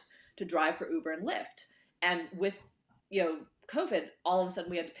cars to drive for Uber and Lyft. And with COVID, all of a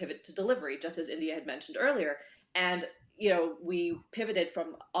sudden we had to pivot to delivery, just as India had mentioned earlier. And we pivoted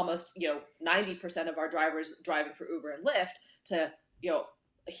from almost 90% of our drivers driving for Uber and Lyft to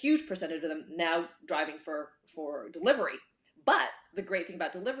a huge percentage of them now driving for delivery. But the great thing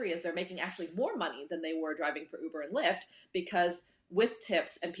about delivery is they're making actually more money than they were driving for Uber and Lyft, because with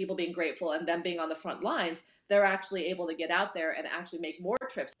tips and people being grateful and them being on the front lines, they're actually able to get out there and actually make more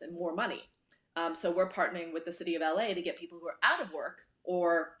trips and more money. So we're partnering with the city of LA to get people who are out of work,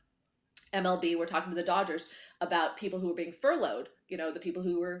 or MLB, we're talking to the Dodgers about people who are being furloughed, the people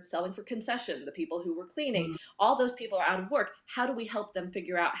who were selling for concession, the people who were cleaning, all those people are out of work. How do we help them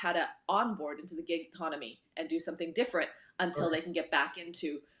figure out how to onboard into the gig economy and do something different until they can get back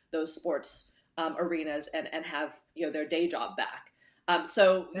into those sports arenas and have, their day job back?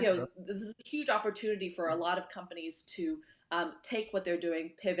 So this is a huge opportunity for a lot of companies to take what they're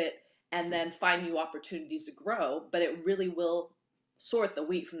doing, pivot, and then find new opportunities to grow. But it really will sort the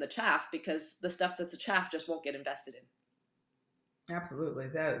wheat from the chaff, because the stuff that's the chaff just won't get invested in. Absolutely.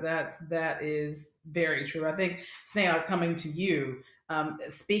 That is very true. I think, Sneha, coming to you,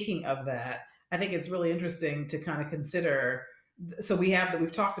 speaking of that, I think it's really interesting to kind of consider. So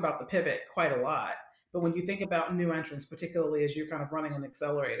we've talked about the pivot quite a lot, but when you think about new entrants, particularly as you're kind of running an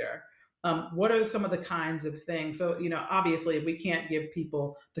accelerator, what are some of the kinds of things? So, obviously we can't give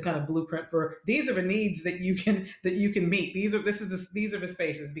people the kind of blueprint for these are the needs that you can meet. These are the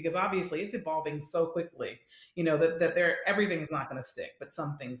spaces, because obviously it's evolving so quickly, that everything is not going to stick, but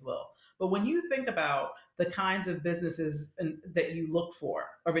some things will. But when you think about the kinds of businesses that you look for,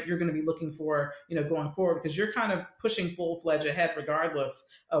 or that you're going to be looking for, going forward, because you're kind of pushing full-fledged ahead regardless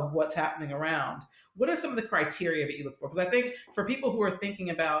of what's happening around, what are some of the criteria that you look for? Because I think for people who are thinking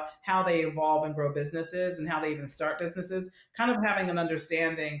about how they evolve and grow businesses and how they even start businesses, kind of having an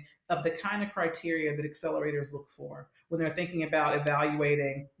understanding of the kind of criteria that accelerators look for when they're thinking about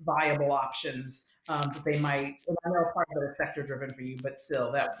evaluating viable options that they might, and I know part of it is sector driven for you, but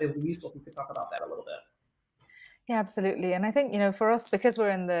still that it would be useful if you could talk about that a little bit. Yeah, absolutely. And I think, for us, because we're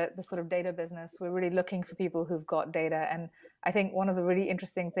in the sort of data business, we're really looking for people who've got data. And I think one of the really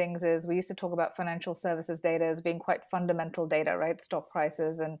interesting things is we used to talk about financial services data as being quite fundamental data, right? Stock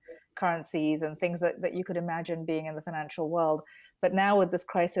prices and currencies and things that you could imagine being in the financial world. But now with this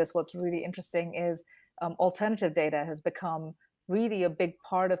crisis, what's really interesting is alternative data has become really a big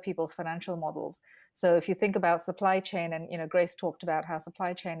part of people's financial models. So if you think about supply chain, and Grace talked about how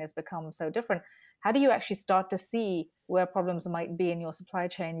supply chain has become so different, how do you actually start to see where problems might be in your supply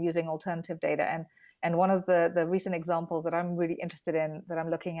chain using alternative data? And one of the recent examples that I'm really interested in, that I'm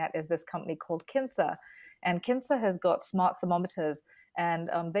looking at, is this company called Kinsa. And Kinsa has got smart thermometers, and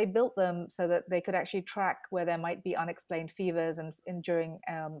they built them so that they could actually track where there might be unexplained fevers and during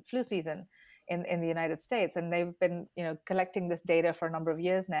flu season in the United States. And they've been collecting this data for a number of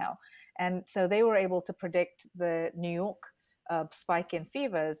years now. And so they were able to predict the New York spike in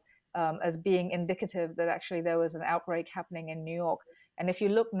fevers as being indicative that actually there was an outbreak happening in New York. And if you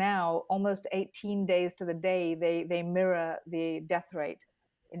look now, almost 18 days to the day, they mirror the death rate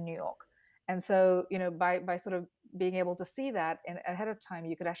in New York. And so, by sort of being able to see that ahead of time,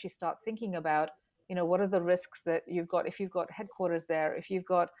 you could actually start thinking about, what are the risks that you've got if you've got headquarters there, if you've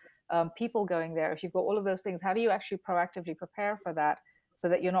got people going there, if you've got all of those things. How do you actually proactively prepare for that so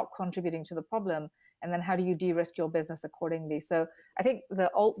that you're not contributing to the problem? And then how do you de-risk your business accordingly? So I think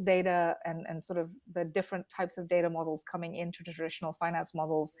the alt data and sort of the different types of data models coming into traditional finance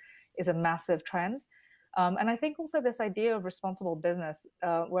models is a massive trend. And I think also this idea of responsible business,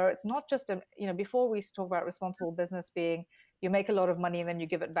 where it's not just before we used to talk about responsible business being you make a lot of money and then you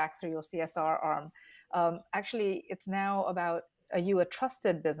give it back through your CSR arm. Actually, it's now about, are you a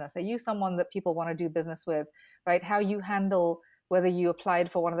trusted business? Are you someone that people want to do business with, right? How you handle whether you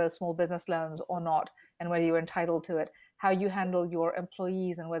applied for one of those small business loans or not, and whether you're entitled to it, how you handle your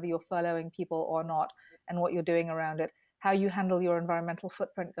employees and whether you're furloughing people or not, and what you're doing around it, how you handle your environmental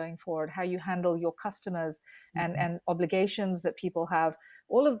footprint going forward, how you handle your customers and obligations that people have.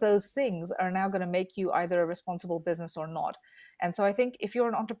 All of those things are now going to make you either a responsible business or not. And so I think if you're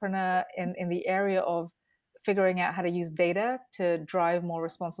an entrepreneur in the area of figuring out how to use data to drive more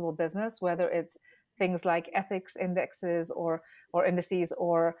responsible business, whether it's things like ethics indexes or indices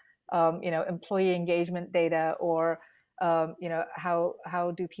or employee engagement data, or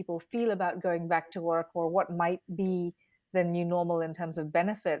how do people feel about going back to work, or what might be the new normal in terms of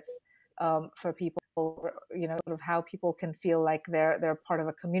benefits for people, sort of how people can feel like they're part of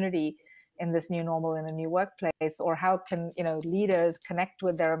a community in this new normal, in a new workplace, or how can leaders connect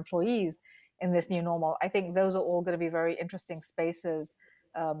with their employees in this new normal. I think those are all going to be very interesting spaces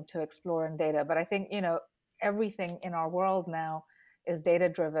to explore in data. But I think everything in our world now is data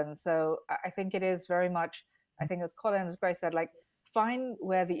driven. So I think it is very much, I think as Colin, as Grace said, like find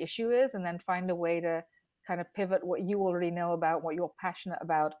where the issue is and then find a way to kind of pivot what you already know about, what you're passionate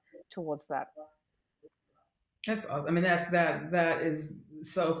about, towards that. That is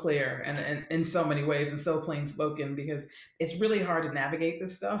so clear and in so many ways and so plain spoken, because it's really hard to navigate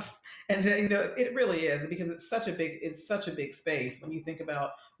this stuff. And it really is, because it's such a big space when you think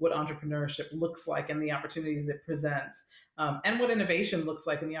about what entrepreneurship looks like and the opportunities it presents, and what innovation looks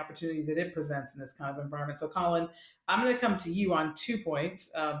like and the opportunity that it presents in this kind of environment. So Colin, I'm going to come to you on 2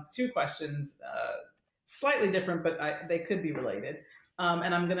 points, 2 questions, slightly different, but they could be related.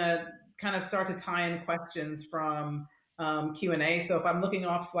 And I'm going to kind of start to tie in questions from Q&A. So if I'm looking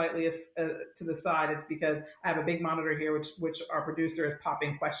off slightly to the side, it's because I have a big monitor here, which our producer is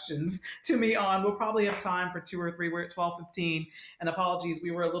popping questions to me on. We'll probably have time for 2 or 3. We're at 12:15, and apologies, we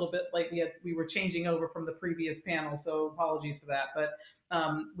were a little bit late. We were changing over from the previous panel, so apologies for that. But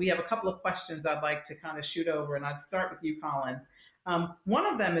we have a couple of questions I'd like to kind of shoot over, and I'd start with you, Colin. One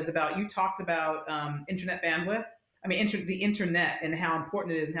of them is about, you talked about internet bandwidth. The internet and how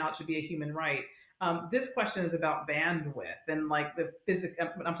important it is and how it should be a human right. This question is about bandwidth and like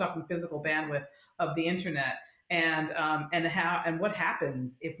I'm talking physical bandwidth of the internet, and what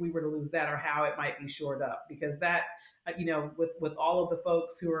happens if we were to lose that, or how it might be shored up, because that with all of the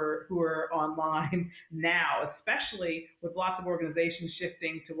folks who are online now, especially with lots of organizations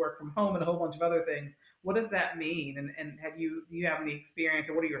shifting to work from home and a whole bunch of other things, what does that mean? And do you have any experience,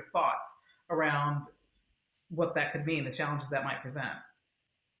 or what are your thoughts around what that could mean, the challenges that might present?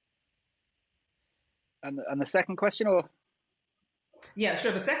 And the second question, or? Yeah,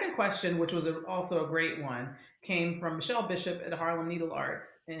 sure. The second question, which was also a great one, came from Michelle Bishop at Harlem Needle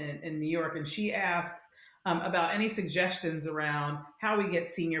Arts in New York. And she asks about any suggestions around how we get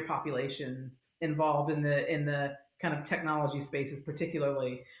senior populations involved in the kind of technology spaces,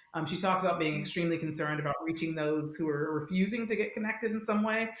 particularly. She talks about being extremely concerned about reaching those who are refusing to get connected in some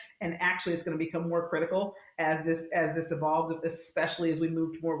way. And actually, it's going to become more critical as this evolves, especially as we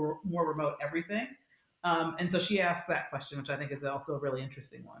move to more remote everything. And so she asked that question, which I think is also a really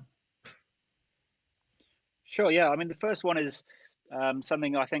interesting one. Sure, yeah. I mean, the first one is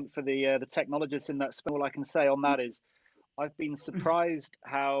something I think for the technologists in that space. All I can say on that is I've been surprised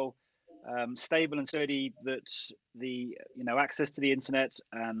how stable and sturdy that the access to the internet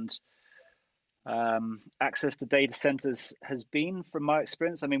and access to data centers has been, from my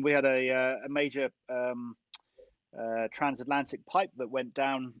experience. I mean, we had a major transatlantic pipe that went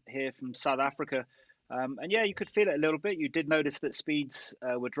down here from South Africa. And yeah, you could feel it a little bit. You did notice that speeds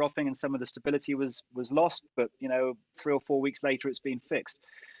were dropping and some of the stability was lost, but 3 or 4 weeks later, it's been fixed.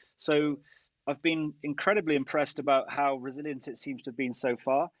 So I've been incredibly impressed about how resilient it seems to have been so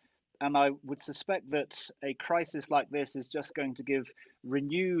far. And I would suspect that a crisis like this is just going to give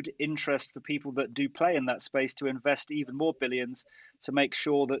renewed interest for people that do play in that space to invest even more billions to make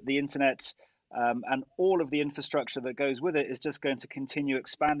sure that the internet and all of the infrastructure that goes with it is just going to continue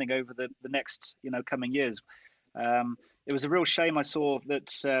expanding over the next coming years. It was a real shame. I saw that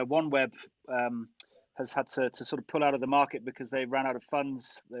OneWeb has had to sort of pull out of the market because they ran out of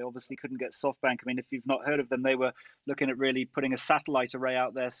funds. They obviously couldn't get SoftBank. I mean, if you've not heard of them, they were looking at really putting a satellite array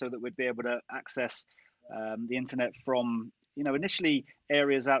out there so that we'd be able to access the internet from initially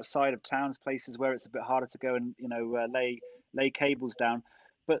areas outside of towns, places where it's a bit harder to go and lay cables down.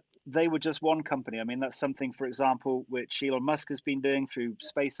 But they were just one company. I mean, that's something, for example, which Elon Musk has been doing through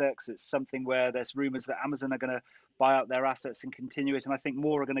SpaceX. It's something where there's rumors that Amazon are going to buy out their assets and continue it. And I think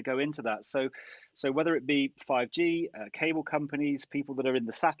more are going to go into that. So whether it be 5G, cable companies, people that are in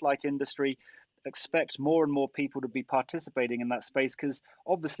the satellite industry, expect more and more people to be participating in that space, because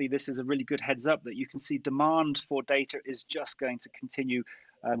obviously this is a really good heads up that you can see demand for data is just going to continue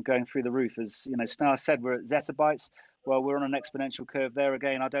going through the roof. As Snar said, we're at zettabytes. Well, we're on an exponential curve there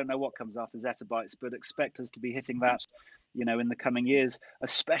again. I don't know what comes after zettabytes, but expect us to be hitting that, in the coming years,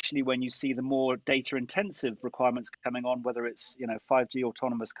 especially when you see the more data intensive requirements coming on, whether it's, 5G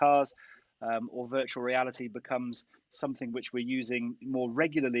autonomous cars or virtual reality becomes something which we're using more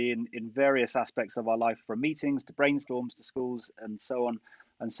regularly in various aspects of our life, from meetings to brainstorms to schools and so on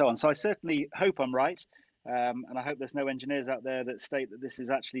and so on. So I certainly hope I'm right. And I hope there's no engineers out there that state that this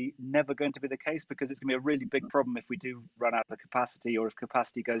is actually never going to be the case, because it's going to be a really big problem if we do run out of capacity, or if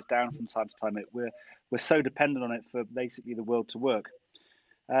capacity goes down from time to time. We're so dependent on it for basically the world to work.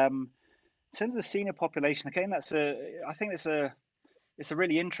 In terms of the senior population, again, I think it's a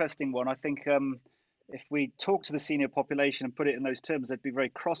really interesting one. I think if we talk to the senior population and put it in those terms, they'd be very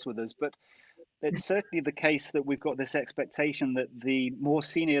cross with us. But it's certainly the case that we've got this expectation that the more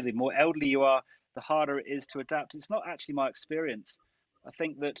senior, the more elderly you are, the harder it is to adapt. It's not actually my experience. I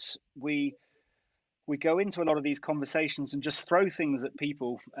think that we go into a lot of these conversations and just throw things at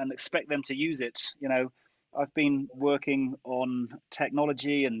people and expect them to use it. I've been working on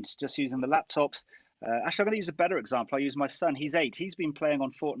technology and just using the laptops. Actually, I'm going to use a better example. I use my son. He's 8. He's been playing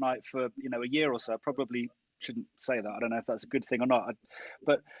on Fortnite for a year or so. I probably shouldn't say that. I don't know if that's a good thing or not.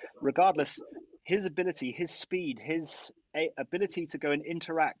 But regardless, his ability, his speed, his ability to go and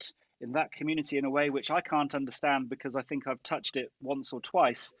interact in that community in a way which I can't understand because I think I've touched it once or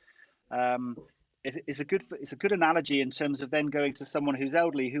twice. It's a good analogy in terms of then going to someone who's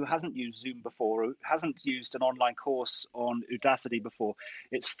elderly, who hasn't used Zoom before, or hasn't used an online course on Udacity before.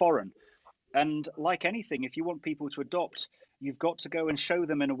 It's foreign. And like anything, if you want people to adopt, you've got to go and show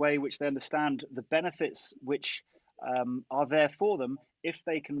them in a way which they understand the benefits which are there for them, if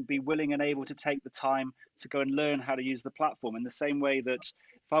they can be willing and able to take the time to go and learn how to use the platform. In the same way that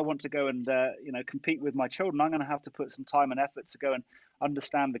if I want to go and compete with my children, I'm going to have to put some time and effort to go and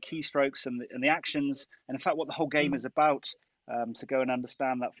understand the keystrokes and the actions, and in fact what the whole game is about, to go and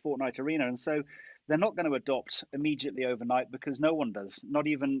understand that Fortnite arena. And so they're not going to adopt immediately overnight, because no one does, not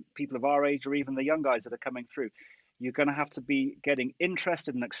even people of our age or even the young guys that are coming through. You're going to have to be getting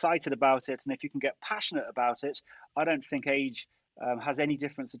interested and excited about it. And if you can get passionate about it, I don't think age has any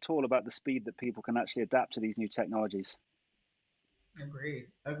difference at all about the speed that people can actually adapt to these new technologies. Agreed.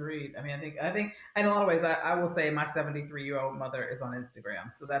 I mean, I think in a lot of ways, I will say my 73-year-old mother is on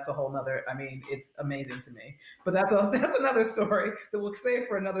Instagram. So that's a whole nother, I mean, it's amazing to me, but that's another story that we'll save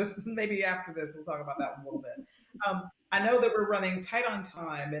for another, maybe after this, we'll talk about that one a little bit. I know that we're running tight on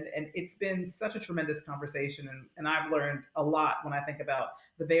time, and it's been such a tremendous conversation. And I've learned a lot when I think about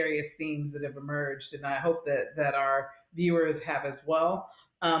the various themes that have emerged. And I hope that our viewers have as well.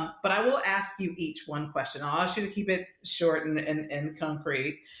 But I will ask you each one question. I'll ask you to keep it short and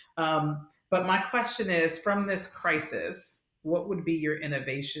concrete. But my question is, from this crisis, what would be your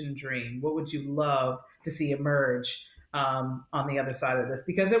innovation dream? What would you love to see emerge on the other side of this?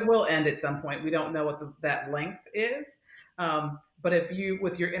 Because it will end at some point. We don't know what that length is. But if you,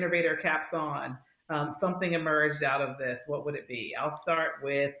 with your innovator caps on, something emerged out of this, what would it be? I'll start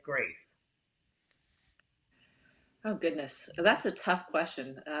with Grace. Oh, goodness. That's a tough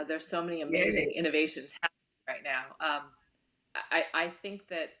question. There's so many amazing innovations happening right now. I think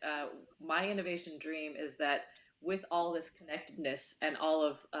that my innovation dream is that with all this connectedness and all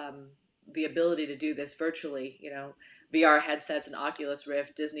of the ability to do this virtually, VR headsets and Oculus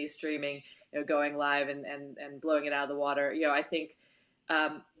Rift, Disney streaming, going live and blowing it out of the water, I think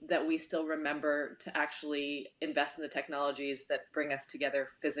that we still remember to actually invest in the technologies that bring us together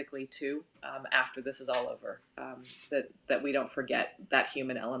physically too, after this is all over, that we don't forget that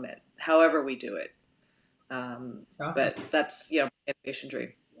human element, however we do it. Awesome. But that's, my innovation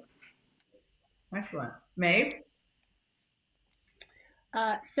dream. Excellent. Maeve?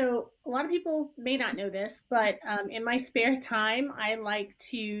 So a lot of people may not know this, but in my spare time, I like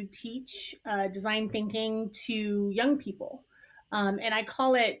to teach design thinking to young people. And I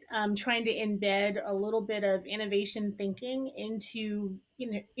call it trying to embed a little bit of innovation thinking into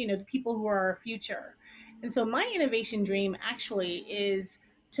the people who are our future. And so my innovation dream actually is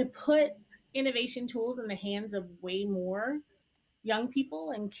to put innovation tools in the hands of way more young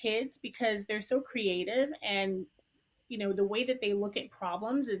people and kids because they're so creative, and the way that they look at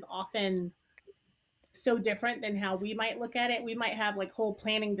problems is often so different than how we might look at it. We might have like whole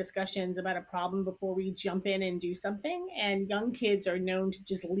planning discussions about a problem before we jump in and do something, and young kids are known to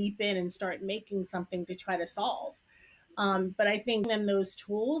just leap in and start making something to try to solve. But I think them those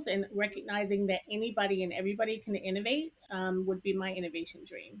tools and recognizing that anybody and everybody can innovate would be my innovation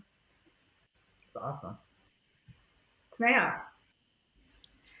dream. It's awesome. Snap.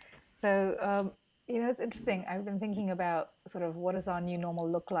 So, it's interesting. I've been thinking about sort of what does our new normal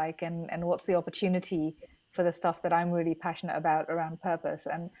look like, and what's the opportunity for the stuff that I'm really passionate about around purpose.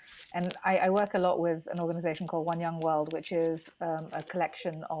 And I work a lot with an organization called One Young World, which is a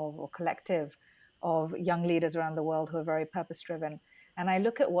collection of, or collective of young leaders around the world who are very purpose driven. And I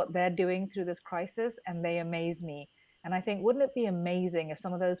look at what they're doing through this crisis and they amaze me. And I think, wouldn't it be amazing if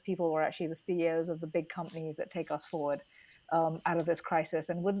some of those people were actually the CEOs of the big companies that take us forward out of this crisis?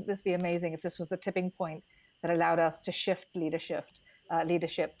 And wouldn't this be amazing if this was the tipping point that allowed us to shift leadership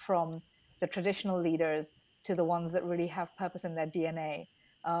from the traditional leaders to the ones that really have purpose in their DNA,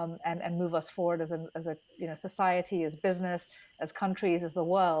 and move us forward as a society, as business, as countries, as the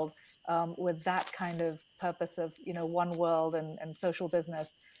world, with that kind of purpose of one world and social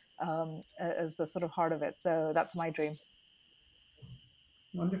business as the sort of heart of it. So that's my dream.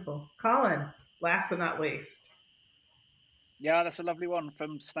 Wonderful. Colin, last but not least. Yeah, that's a lovely one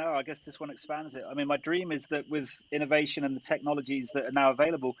from Snow. I guess this one expands it. I mean, my dream is that with innovation and the technologies that are now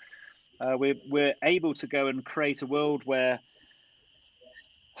available, we're able to go and create a world where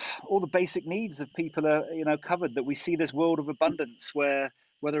all the basic needs of people are covered, that we see this world of abundance where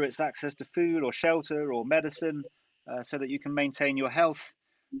whether it's access to food or shelter or medicine, so that you can maintain your health,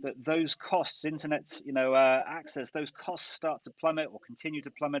 that those costs, internet access, those costs start to plummet or continue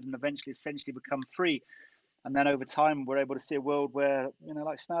to plummet and eventually essentially become free. And then over time we're able to see a world where,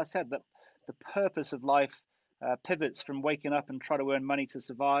 like Snar said, that the purpose of life pivots from waking up and try to earn money to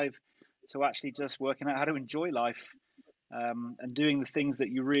survive to actually just working out how to enjoy life, and doing the things that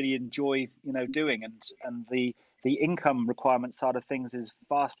you really enjoy, doing, and the income requirement side of things is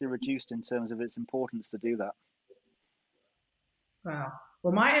vastly reduced in terms of its importance to do that. Wow.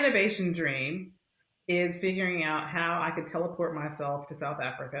 Well, my innovation dream is figuring out how I could teleport myself to South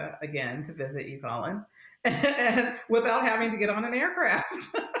Africa again to visit you, Colin, and without having to get on an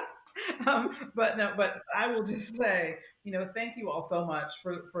aircraft. But I will just say, thank you all so much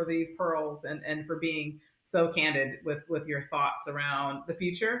for these pearls and for being so candid with your thoughts around the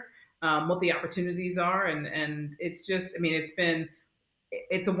future, what the opportunities are, and it's just, I mean,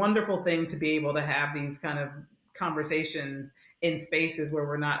 it's a wonderful thing to be able to have these kind of conversations in spaces where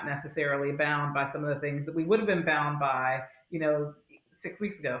we're not necessarily bound by some of the things that we would have been bound by, 6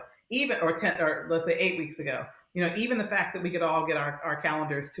 weeks ago, even, or 10, or let's say 8 weeks ago. Even the fact that we could all get our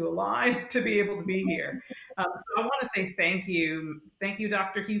calendars to align to be able to be here. So I want to say thank you. Thank you,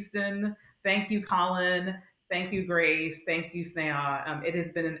 Dr. Houston. Thank you, Colin. Thank you, Grace. Thank you, Sneha. It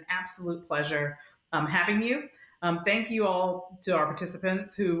has been an absolute pleasure having you. Thank you all to our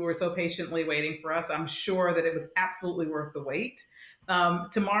participants who were so patiently waiting for us. I'm sure that it was absolutely worth the wait.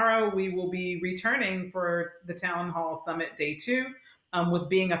 Tomorrow, we will be returning for the Town Hall Summit Day 2 with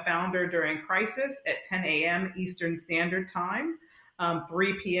Being a Founder During Crisis at 10 a.m. Eastern Standard Time,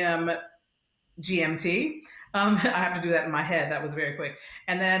 3 p.m. GMT. I have to do that in my head. That was very quick.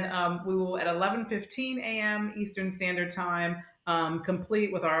 And then we will at 11:15 a.m. Eastern Standard Time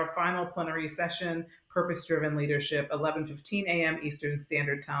complete with our final plenary session, Purpose Driven Leadership, 11:15 a.m. Eastern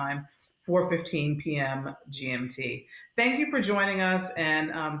Standard Time, 4:15 p.m. GMT. Thank you for joining us,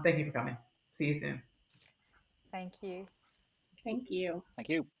 and thank you for coming. See you soon. Thank you. Thank you. Thank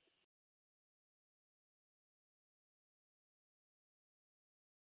you.